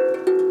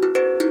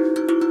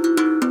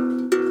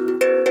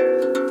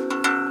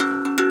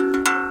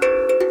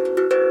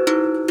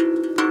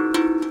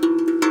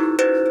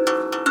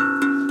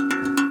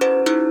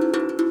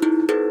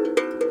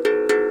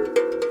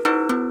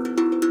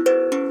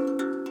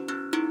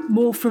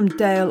 More from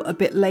Dale a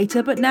bit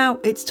later, but now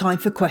it's time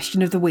for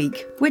Question of the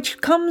Week,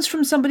 which comes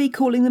from somebody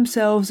calling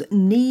themselves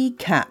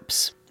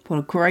Kneecaps. What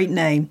a great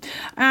name.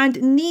 And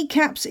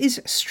Kneecaps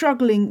is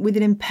struggling with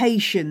an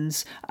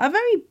impatiens, a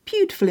very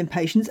beautiful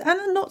impatiens and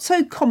a not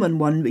so common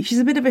one, which is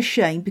a bit of a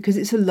shame because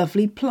it's a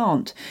lovely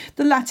plant.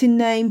 The Latin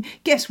name,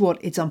 guess what,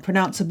 it's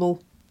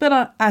unpronounceable.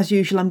 But as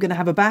usual, I'm going to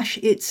have a bash.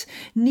 It's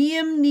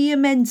Neum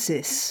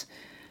neamensis.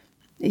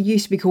 It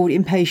used to be called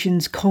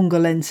Impatiens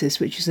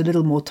congolensis, which is a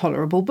little more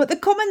tolerable, but the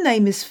common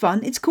name is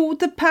fun. It's called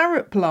the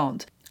parrot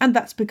plant, and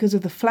that's because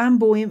of the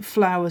flamboyant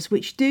flowers,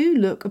 which do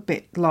look a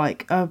bit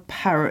like a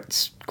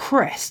parrot's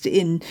crest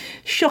in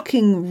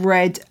shocking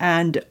red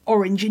and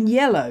orange and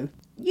yellow.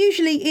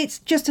 Usually it's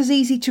just as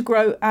easy to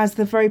grow as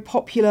the very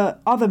popular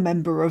other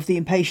member of the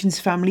Impatiens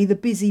family, the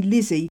busy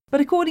Lizzie,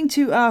 but according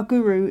to our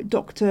guru,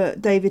 Dr.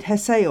 David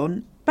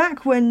Hessayon,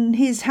 back when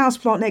his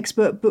Houseplant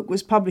Expert book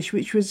was published,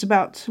 which was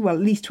about, well,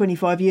 at least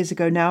 25 years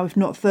ago now, if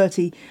not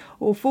 30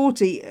 or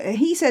 40,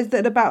 he says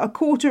that about a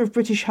quarter of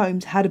British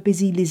homes had a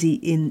busy Lizzie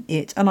in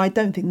it. And I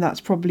don't think that's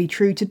probably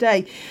true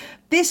today.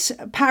 This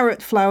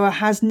parrot flower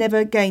has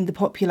never gained the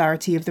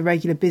popularity of the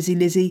regular busy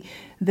Lizzie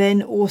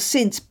then or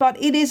since,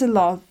 but it is a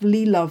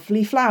lovely,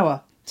 lovely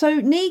flower. So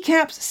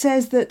Kneecaps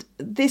says that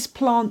this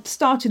plant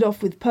started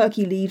off with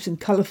perky leaves and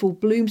colourful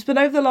blooms, but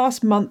over the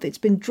last month it's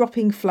been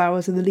dropping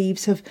flowers and the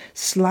leaves have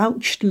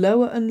slouched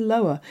lower and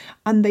lower,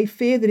 and they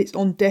fear that it's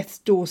on death's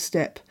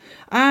doorstep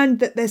and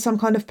that there's some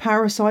kind of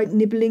parasite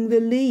nibbling the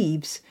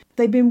leaves.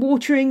 They've been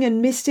watering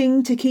and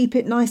misting to keep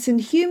it nice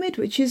and humid,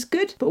 which is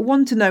good, but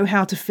want to know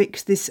how to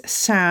fix this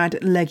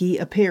sad, leggy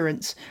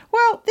appearance.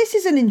 Well, this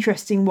is an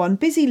interesting one.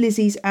 Busy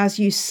Lizzie's, as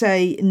you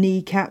say,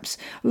 Kneecaps,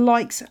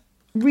 likes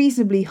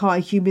reasonably high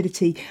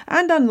humidity,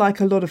 and unlike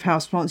a lot of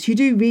houseplants, you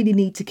do really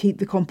need to keep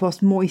the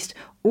compost moist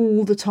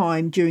all the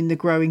time during the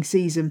growing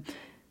season.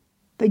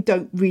 They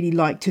don't really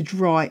like to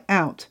dry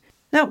out.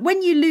 Now,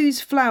 when you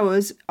lose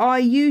flowers, I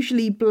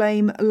usually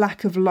blame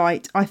lack of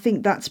light. I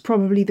think that's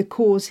probably the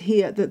cause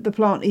here, that the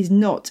plant is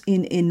not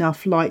in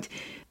enough light.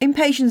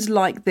 Impatiens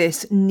like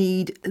this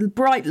need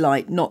bright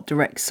light, not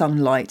direct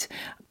sunlight.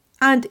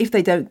 And if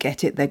they don't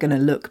get it, they're going to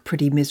look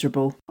pretty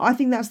miserable. I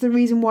think that's the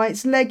reason why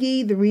it's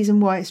leggy, the reason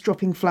why it's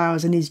dropping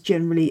flowers and is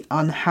generally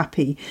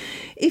unhappy.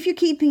 If you're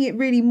keeping it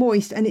really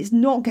moist and it's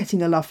not getting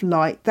enough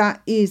light,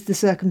 that is the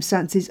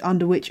circumstances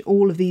under which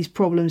all of these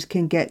problems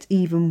can get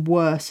even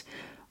worse.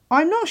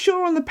 I'm not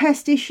sure on the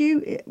pest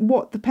issue,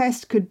 what the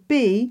pest could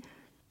be.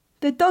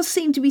 There does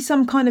seem to be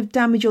some kind of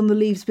damage on the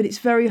leaves, but it's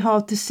very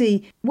hard to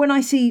see. When I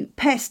see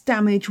pest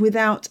damage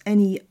without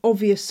any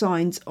obvious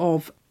signs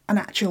of an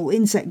actual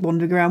insect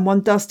wandering around,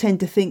 one does tend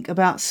to think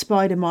about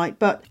spider mite,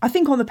 but I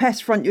think on the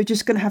pest front you're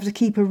just going to have to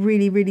keep a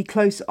really, really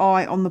close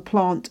eye on the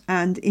plant,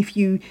 and if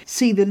you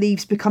see the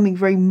leaves becoming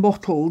very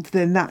mottled,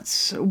 then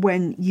that's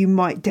when you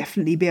might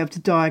definitely be able to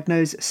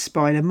diagnose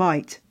spider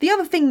mite. The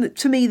other thing that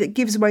to me that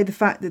gives away the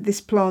fact that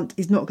this plant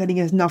is not getting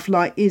enough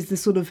light is the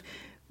sort of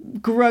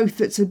growth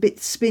that's a bit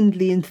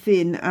spindly and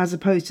thin as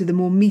opposed to the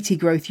more meaty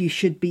growth you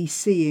should be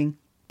seeing.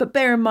 But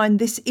bear in mind,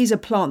 this is a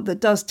plant that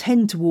does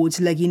tend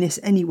towards legginess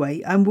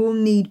anyway and will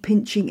need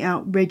pinching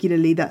out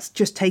regularly. That's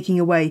just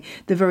taking away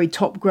the very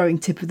top growing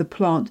tip of the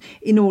plant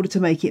in order to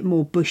make it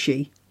more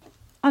bushy.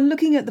 And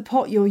looking at the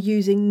pot you're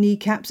using,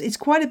 Kneecaps, it's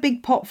quite a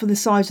big pot for the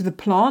size of the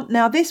plant.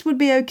 Now, this would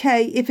be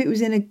okay if it was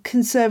in a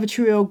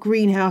conservatory or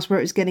greenhouse where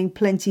it's getting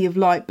plenty of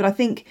light, but I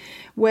think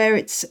where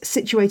it's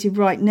situated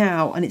right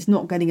now and it's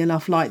not getting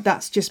enough light,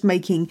 that's just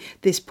making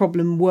this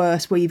problem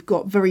worse, where you've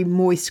got very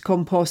moist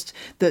compost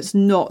that's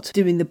not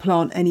doing the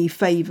plant any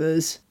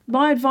favours.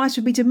 My advice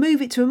would be to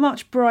move it to a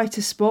much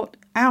brighter spot,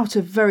 out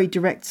of very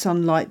direct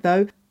sunlight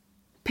though.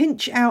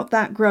 Pinch out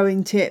that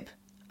growing tip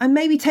and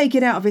maybe take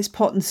it out of its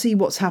pot and see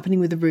what's happening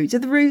with the roots.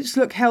 If the roots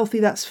look healthy,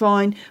 that's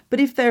fine,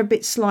 but if they're a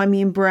bit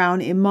slimy and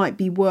brown, it might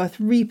be worth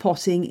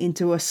repotting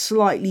into a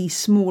slightly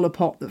smaller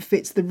pot that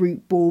fits the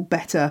root ball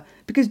better,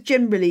 because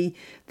generally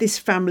this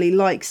family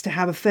likes to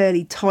have a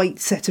fairly tight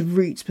set of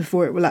roots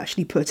before it will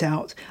actually put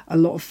out a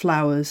lot of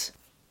flowers.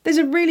 There's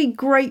a really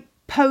great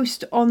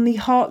post on the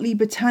Hartley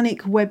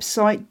Botanic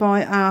website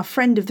by our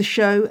friend of the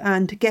show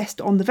and guest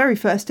on the very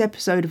first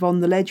episode of On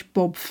the Ledge,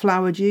 Bob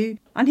Flowerdew,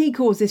 and he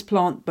calls this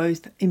plant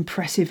both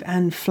impressive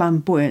and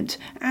flamboyant.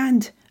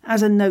 And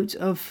as a note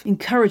of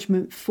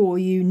encouragement for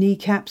you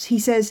Kneecaps, he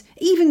says,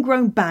 even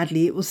grown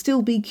badly, it will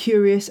still be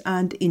curious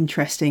and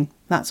interesting.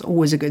 That's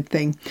always a good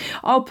thing.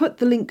 I'll put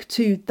the link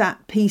to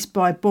that piece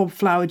by Bob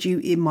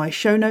Flowerdew in my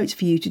show notes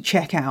for you to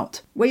check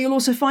out, where you'll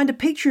also find a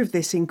picture of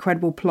this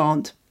incredible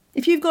plant.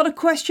 If you've got a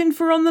question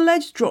for On The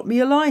Ledge, drop me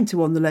a line to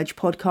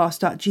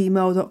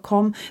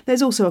ontheledgepodcast@gmail.com.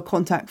 There's also a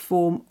contact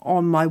form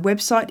on my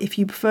website if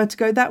you prefer to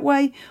go that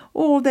way,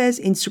 or there's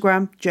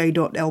Instagram,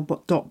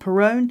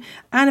 j.l.perrone,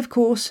 and of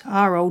course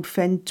our old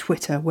friend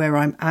Twitter, where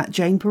I'm at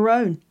Jane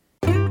Perrone.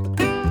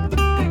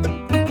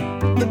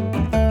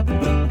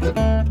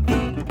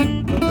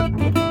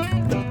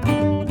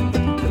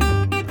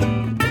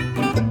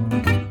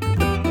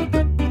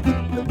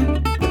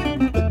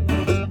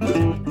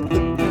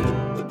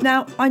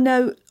 Now, I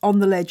know On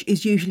The Ledge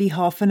is usually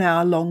half an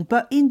hour long,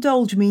 but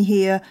indulge me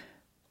here.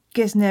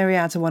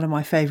 Gesneriads are one of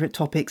my favourite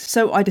topics,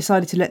 so I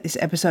decided to let this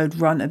episode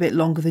run a bit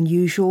longer than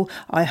usual.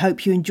 I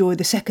hope you enjoy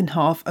the second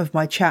half of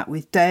my chat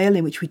with Dale,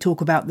 in which we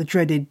talk about the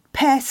dreaded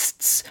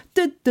pests,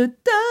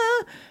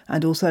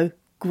 and also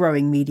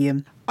growing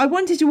medium. I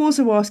wanted to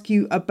also ask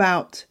you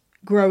about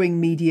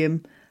growing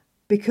medium,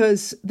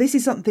 because this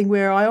is something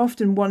where I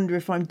often wonder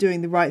if I'm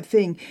doing the right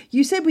thing.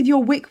 You said with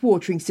your wick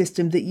watering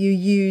system that you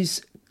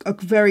use a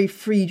very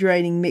free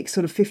draining mix,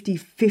 sort of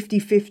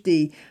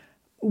 50-50.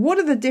 What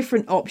are the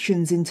different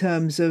options in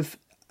terms of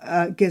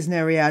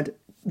Gesneriad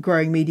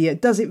growing media?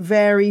 Does it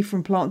vary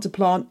from plant to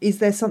plant? Is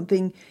there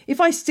something, if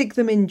I stick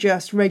them in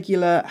just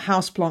regular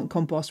houseplant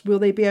compost, will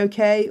they be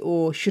okay,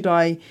 or should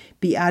I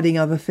be adding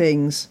other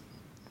things?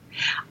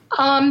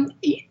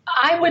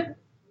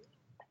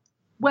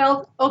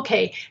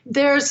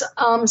 There's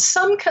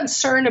some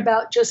concern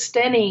about just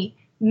any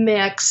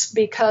mix,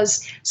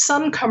 because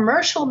some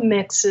commercial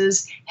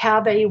mixes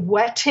have a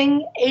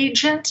wetting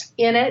agent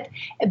in it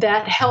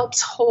that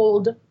helps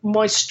hold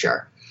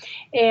moisture.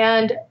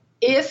 And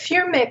if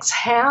your mix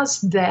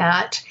has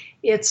that,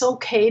 it's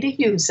okay to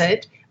use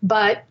it,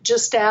 but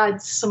just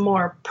add some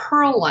more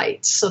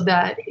perlite so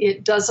that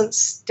it doesn't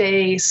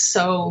stay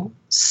so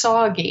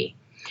soggy.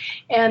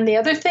 And the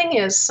other thing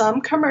is, some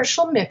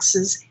commercial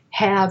mixes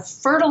have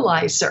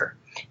fertilizer.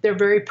 They're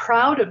very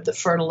proud of the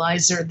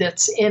fertilizer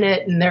that's in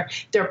it, and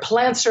their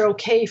plants are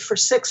okay for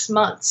 6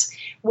 months.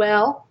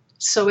 Well,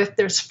 so if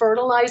there's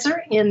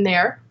fertilizer in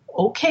there,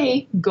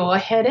 okay, go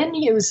ahead and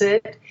use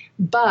it,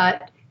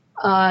 but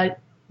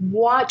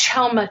watch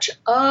how much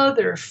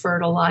other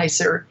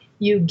fertilizer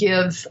you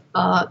give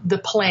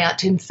the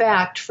plant. In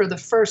fact, for the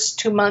first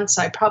 2 months,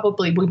 I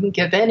probably wouldn't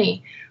give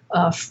any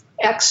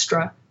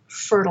extra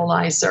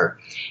fertilizer.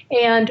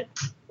 And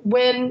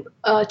when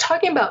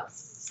talking about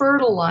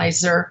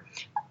fertilizer,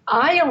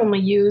 I only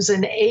use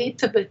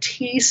 1/8 of a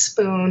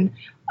teaspoon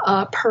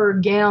per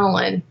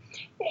gallon,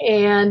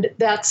 and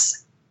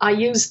I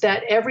use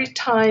that every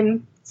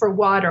time for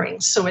watering,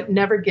 so it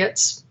never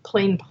gets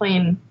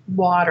plain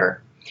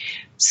water.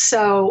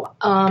 So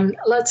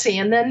let's see,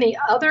 and then the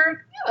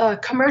other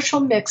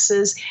commercial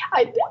mixes,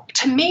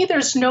 to me,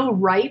 there's no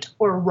right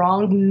or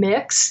wrong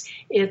mix.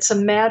 It's a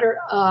matter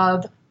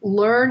of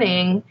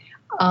learning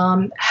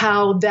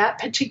how that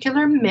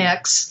particular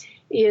mix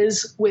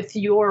is with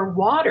your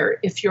water.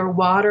 If your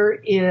water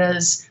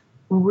is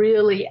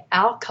really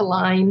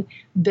alkaline,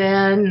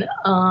 then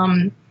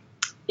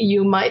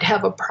you might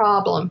have a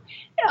problem.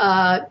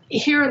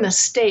 Here in the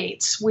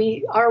States,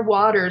 our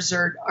waters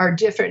are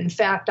different. In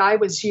fact, I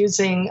was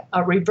using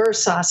a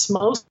reverse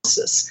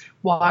osmosis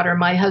water.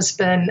 My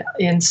husband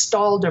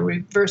installed a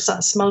reverse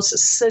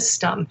osmosis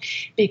system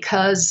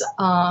because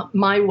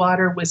my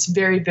water was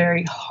very,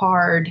 very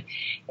hard.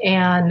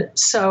 And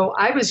so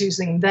I was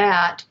using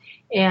that.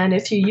 And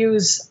if you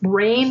use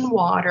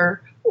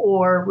rainwater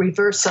or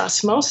reverse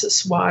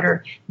osmosis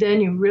water,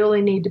 then you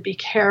really need to be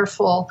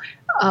careful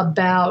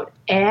about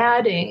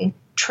adding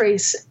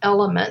trace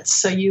elements.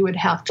 So you would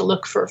have to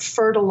look for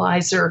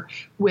fertilizer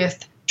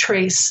with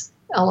trace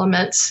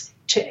elements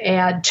to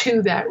add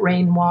to that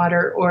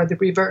rainwater or the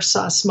reverse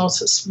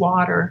osmosis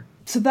water.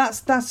 So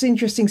that's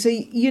interesting. So,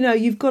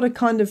 you've got to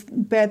kind of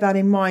bear that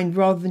in mind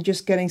rather than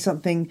just getting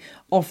something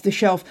off the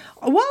shelf.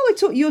 While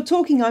you're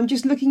talking, I'm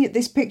just looking at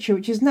this picture,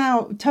 which has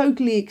now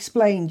totally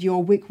explained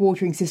your wick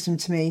watering system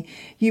to me.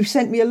 You've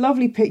sent me a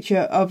lovely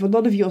picture of a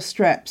lot of your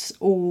streps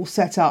all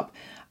set up.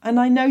 And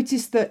I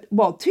noticed that,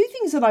 two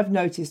things that I've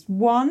noticed.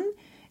 One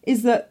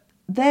is that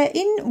they're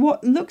in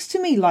what looks to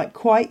me like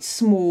quite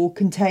small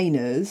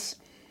containers.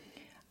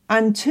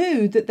 And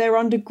two, that they're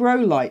under grow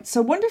lights.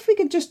 So I wonder if we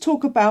could just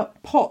talk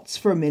about pots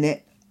for a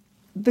minute.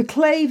 The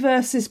clay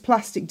versus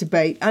plastic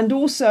debate, and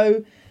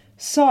also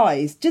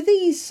size. Do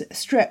these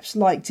streps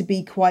like to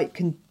be quite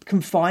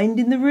confined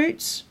in the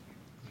roots?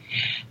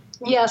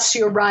 Yes,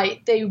 you're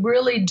right. They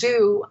really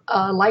do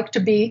like to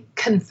be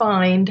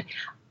confined.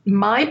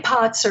 My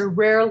pots are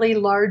rarely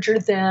larger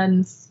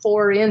than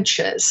 4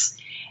 inches.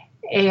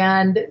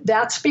 And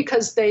that's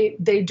because they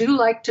do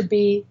like to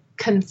be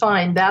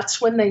confined. That's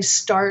when they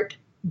start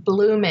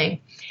blooming.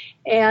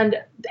 And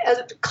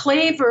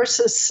clay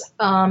versus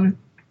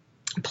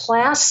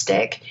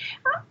plastic,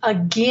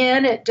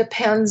 again, it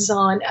depends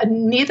on,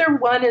 neither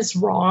one is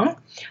wrong.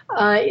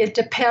 It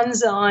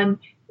depends on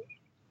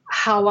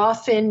how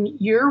often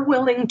you're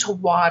willing to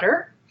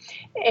water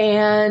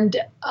And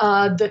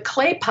the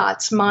clay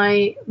pots,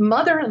 my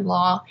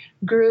mother-in-law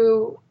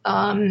grew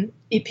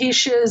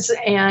epicias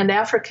and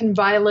African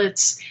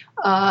violets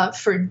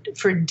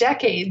for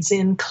decades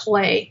in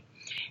clay.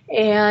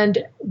 And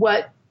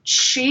what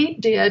she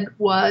did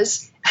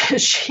was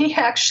she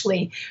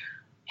actually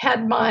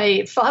had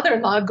my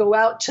father-in-law go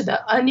out to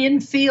the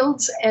onion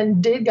fields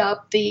and dig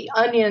up the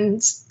onion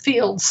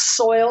field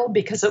soil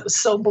because it was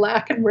so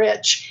black and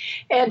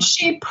rich. And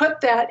she put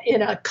that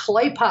in a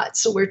clay pot.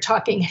 So we're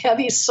talking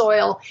heavy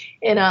soil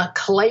in a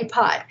clay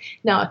pot.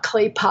 Now, a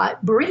clay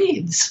pot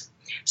breathes.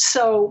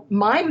 So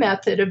my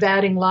method of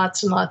adding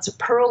lots and lots of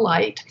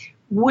perlite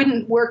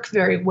wouldn't work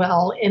very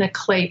well in a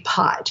clay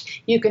pot.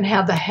 You can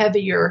have a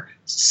heavier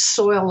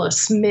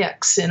soilless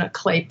mix in a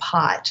clay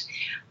pot.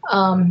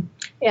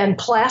 And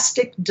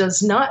plastic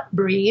does not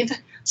breathe,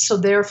 so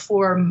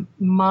therefore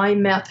my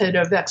method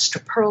of extra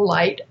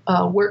perlite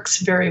works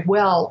very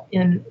well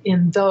in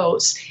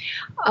those.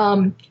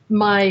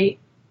 My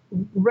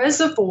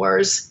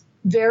reservoirs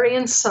vary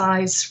in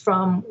size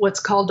from what's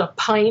called a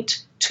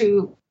pint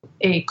to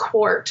a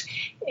quart,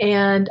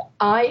 and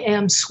I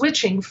am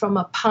switching from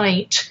a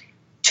pint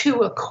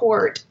to a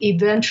quart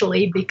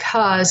eventually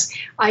because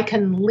I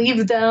can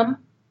leave them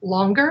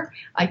longer.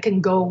 I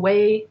can go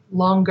away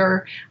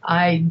longer.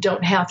 I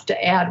don't have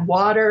to add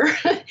water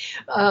for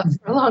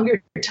a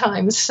longer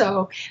time.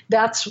 So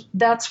that's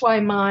why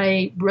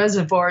my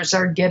reservoirs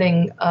are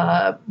getting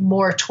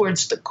more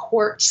towards the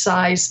quart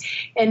size.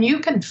 And you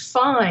can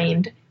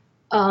find,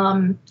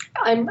 I'm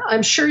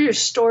sure your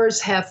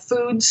stores have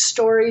food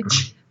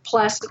storage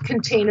plastic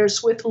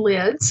containers with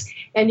lids,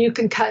 and you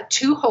can cut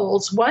two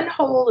holes. One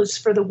hole is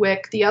for the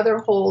wick, the other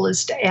hole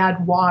is to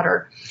add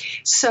water.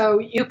 So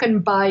you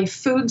can buy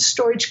food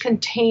storage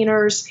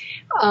containers.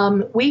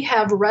 We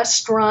have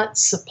restaurant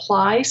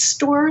supply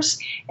stores,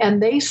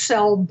 and they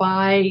sell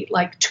by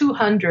like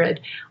 200.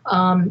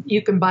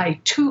 You can buy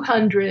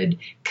 200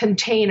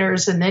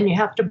 containers, and then you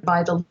have to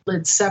buy the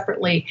lid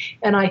separately.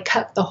 And I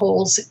cut the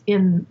holes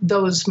in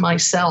those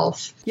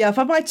myself. Yeah, if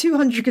I buy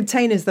 200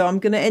 containers, though, I'm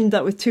going to end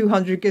up with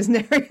 200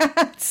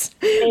 Gesneriads.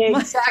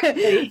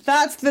 Exactly.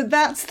 That's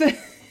the.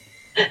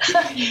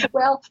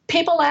 Well,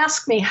 people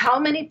ask me, how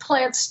many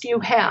plants do you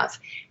have?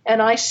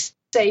 And I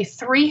say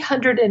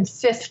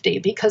 350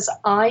 because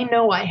I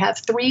know I have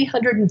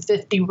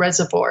 350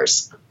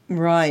 reservoirs.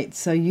 Right.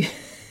 So you.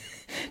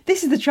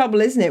 This is the trouble,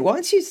 isn't it?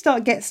 Once you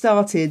get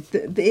started,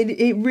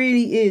 it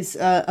really is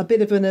a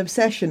bit of an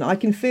obsession. I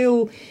can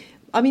feel.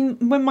 I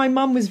mean, when my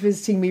mum was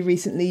visiting me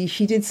recently,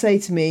 she did say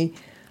to me,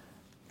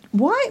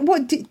 "Why?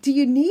 What do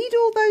you need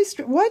all those?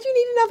 Why do you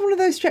need another one of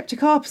those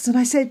streptocarpus?" And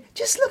I said,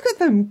 "Just look at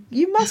them.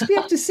 You must be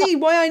able to see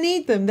why I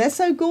need them. They're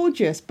so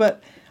gorgeous."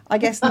 But I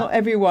guess not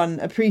everyone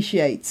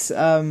appreciates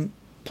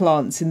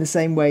plants in the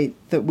same way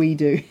that we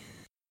do.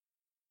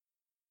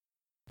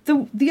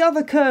 The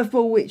other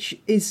curveball which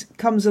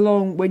comes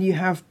along when you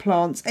have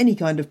plants, any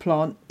kind of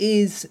plant,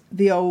 is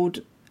the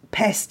old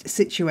pest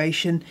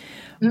situation.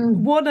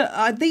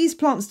 What these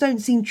plants don't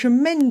seem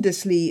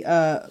tremendously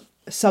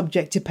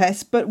subject to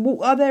pests, but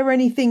are there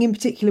anything in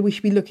particular we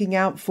should be looking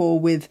out for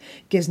with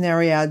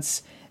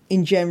Gesneriads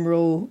in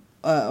general,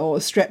 or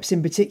streps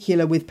in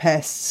particular with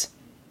pests?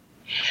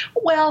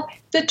 Well,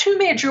 the two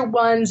major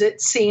ones,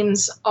 it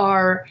seems,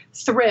 are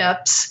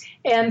thrips,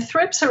 and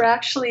thrips are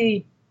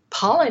actually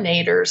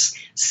pollinators.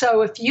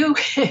 So if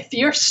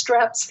your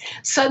streps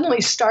suddenly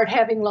start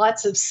having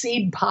lots of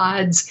seed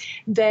pods,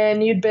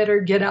 then you'd better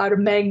get out a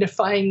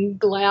magnifying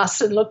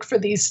glass and look for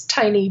these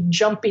tiny,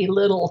 jumpy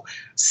little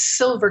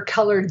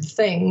silver-colored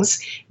things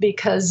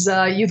because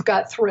you've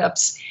got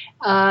thrips.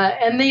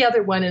 And the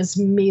other one is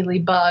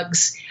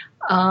mealybugs,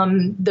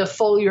 the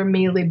foliar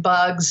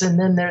mealybugs, and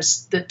then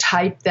there's the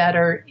type that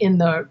are in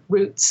the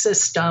root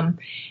system.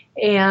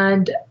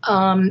 And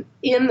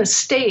in the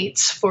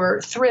States,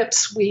 for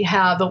thrips, we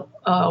have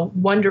a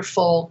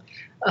wonderful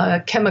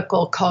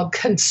chemical called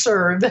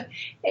Conserve,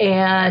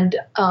 and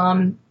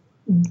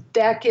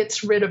that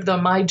gets rid of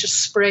them. I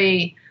just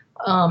spray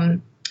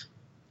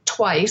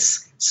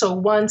twice, so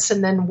once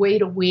and then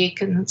wait a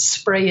week and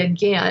spray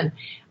again.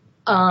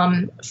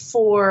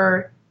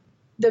 For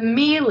the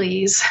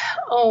mealies,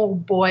 oh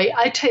boy,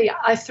 I tell you,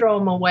 I throw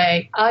them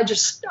away. I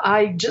just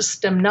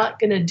am not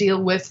going to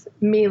deal with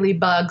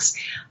mealybugs.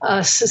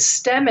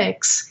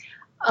 Systemics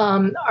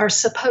are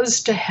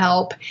supposed to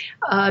help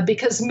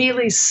because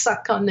mealies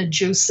suck on the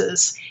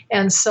juices.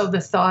 And so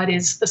the thought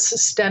is the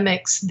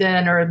systemics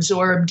then are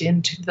absorbed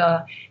into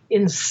the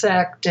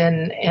insect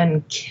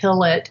and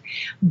kill it.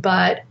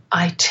 But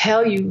I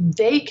tell you,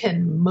 they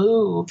can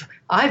move.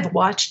 I've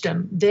watched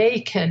them. They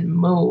can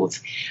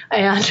move.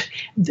 And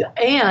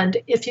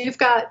if you've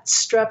got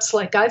streps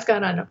like I've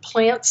got on a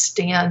plant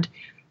stand,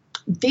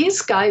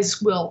 these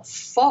guys will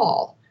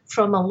fall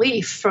from a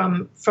leaf,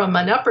 from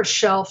an upper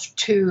shelf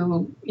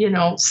to,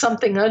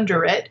 something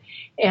under it.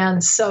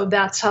 And so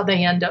that's how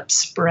they end up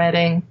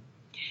spreading.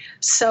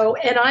 So,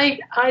 and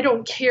I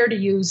don't care to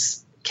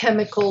use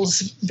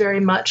chemicals very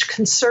much.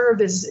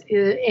 Conserve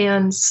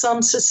and some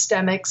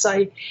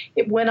systemics.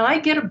 When I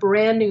get a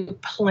brand new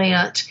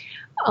plant,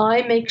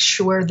 I make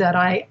sure that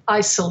I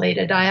isolate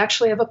it. I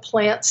actually have a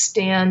plant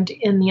stand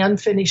in the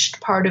unfinished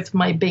part of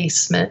my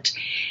basement.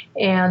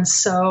 And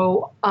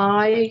so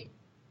I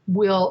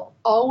will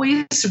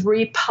always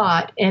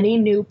repot any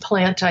new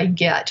plant I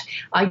get.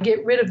 I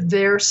get rid of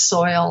their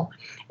soil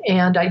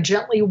and I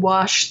gently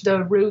wash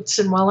the roots.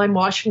 And while I'm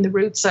washing the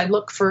roots, I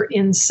look for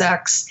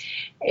insects.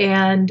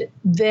 And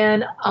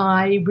then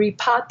I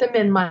repot them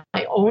in my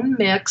own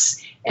mix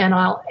and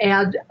I'll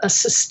add a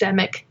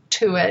systemic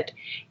to it.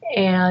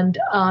 And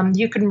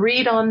you can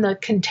read on the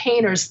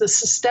containers, the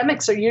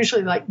systemics are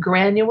usually like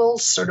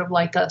granules, sort of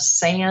like a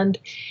sand.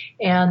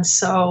 And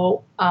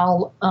so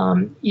I'll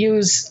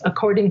use,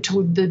 according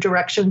to the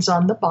directions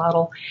on the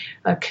bottle,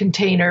 a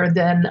container,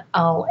 then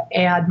I'll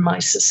add my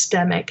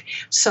systemic.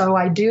 So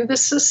I do the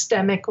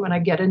systemic when I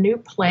get a new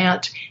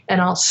plant,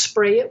 and I'll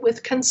spray it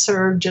with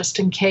Conserve just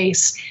in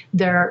case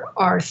there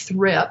are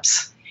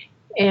thrips.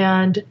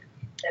 And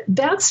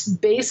that's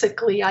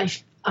basically,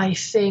 I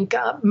think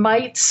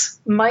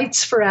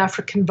mites for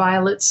African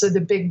violets are the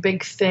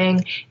big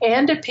thing,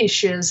 and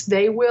acacias,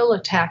 they will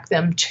attack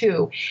them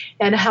too.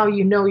 And how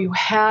you know you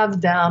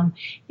have them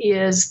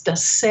is the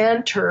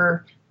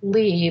center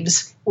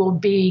leaves will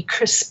be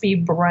crispy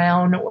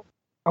brown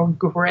or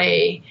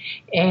gray.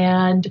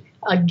 And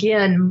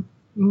again,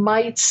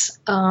 mites,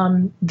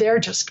 they're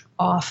just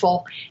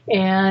awful.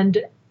 And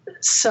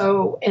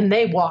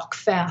they walk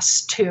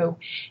fast too.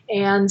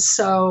 And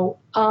so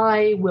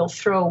I will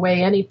throw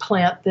away any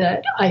plant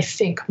that I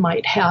think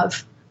might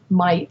have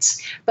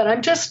mites. But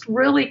I'm just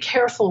really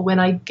careful when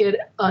I get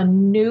a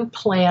new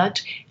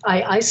plant.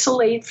 I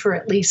isolate for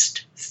at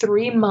least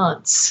 3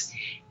 months.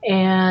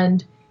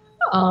 And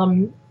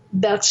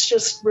that's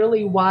just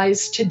really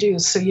wise to do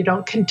so you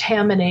don't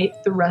contaminate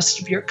the rest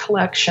of your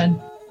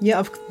collection.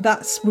 Yeah,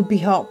 that would be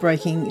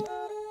heartbreaking.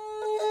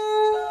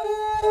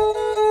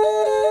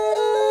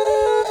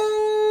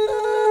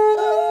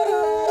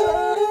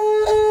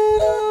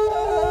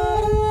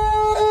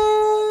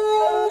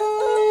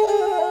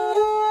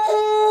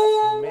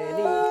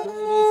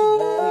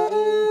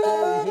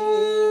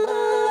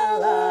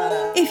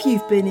 If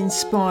you've been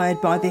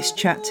inspired by this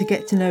chat to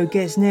get to know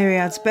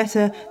Gesneriads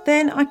better,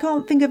 then I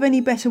can't think of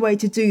any better way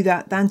to do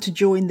that than to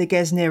join the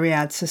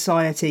Gesneriad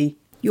Society.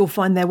 You'll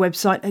find their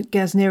website at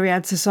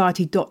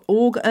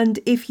gesneriadsociety.org, and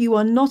if you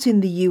are not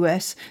in the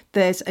US,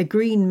 there's a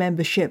green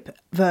membership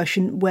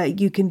version where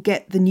you can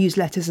get the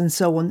newsletters and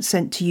so on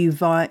sent to you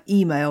via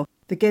email.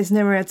 The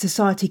Gesneriad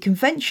Society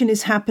convention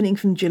is happening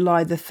from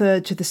July the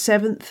 3rd to the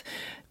 7th,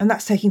 and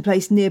that's taking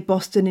place near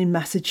Boston in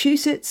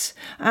Massachusetts.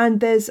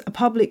 And there's a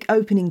public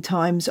opening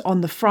times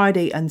on the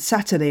Friday and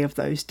Saturday of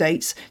those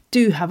dates.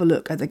 Do have a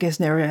look at the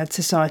Gesneriad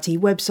Society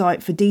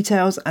website for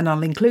details, and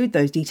I'll include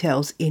those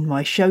details in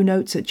my show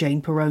notes at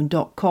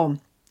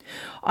janeperrone.com.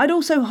 I'd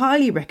also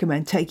highly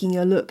recommend taking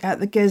a look at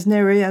the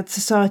Gesneriad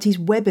Society's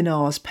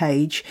webinars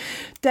page.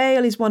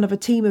 Dale is one of a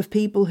team of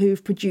people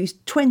who've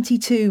produced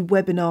 22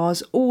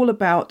 webinars all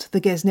about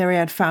the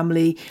Gesneriad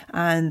family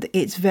and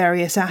its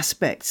various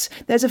aspects.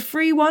 There's a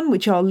free one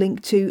which I'll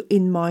link to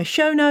in my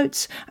show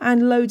notes,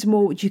 and loads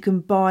more which you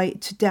can buy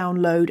to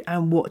download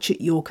and watch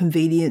at your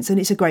convenience, and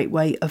it's a great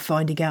way of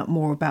finding out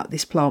more about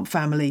this plant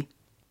family.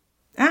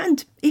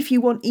 And if you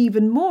want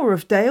even more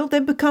of Dale,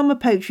 then become a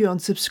Patreon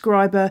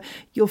subscriber.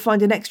 You'll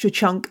find an extra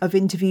chunk of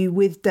interview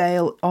with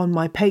Dale on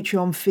my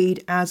Patreon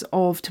feed as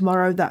of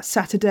tomorrow, that's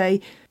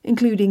Saturday,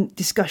 including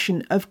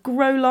discussion of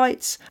grow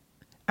lights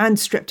and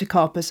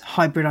Streptocarpus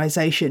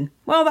hybridisation.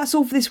 Well, that's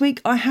all for this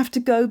week. I have to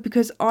go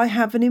because I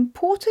have an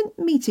important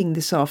meeting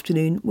this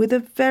afternoon with a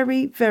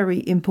very,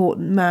 very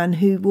important man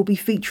who will be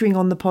featuring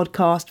on the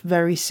podcast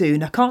very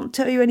soon. I can't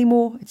tell you any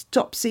more, it's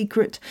top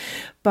secret,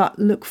 but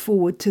look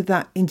forward to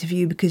that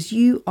interview because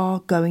you are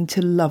going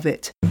to love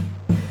it.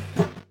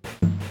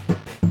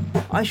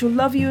 I shall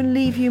love you and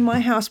leave you, my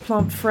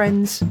houseplant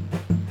friends,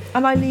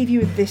 and I leave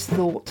you with this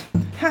thought.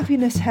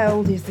 Happiness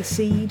held is the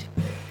seed,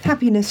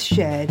 happiness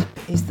shared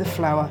is the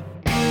flower.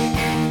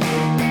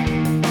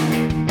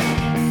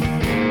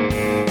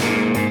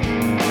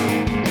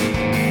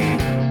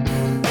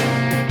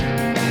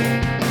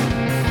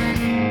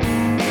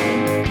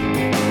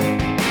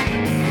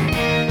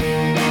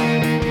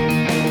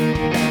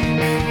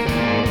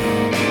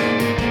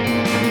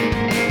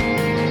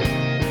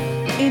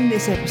 In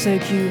this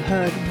episode you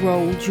heard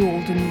Roll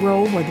Jordan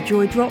Roll by the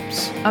Joy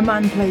Drops, A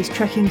Man Plays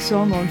Trekking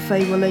Song on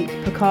Favour Lake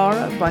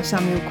Pucara by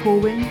Samuel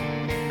Corwin,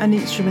 An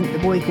Instrument the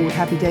Boy Called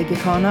Happy Day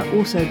Gakana,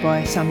 also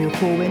by Samuel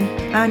Corwin,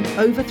 and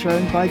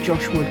Overthrown by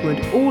Josh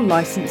Woodward, all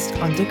licensed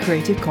under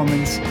Creative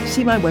Commons.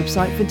 See my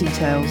website for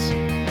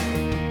details.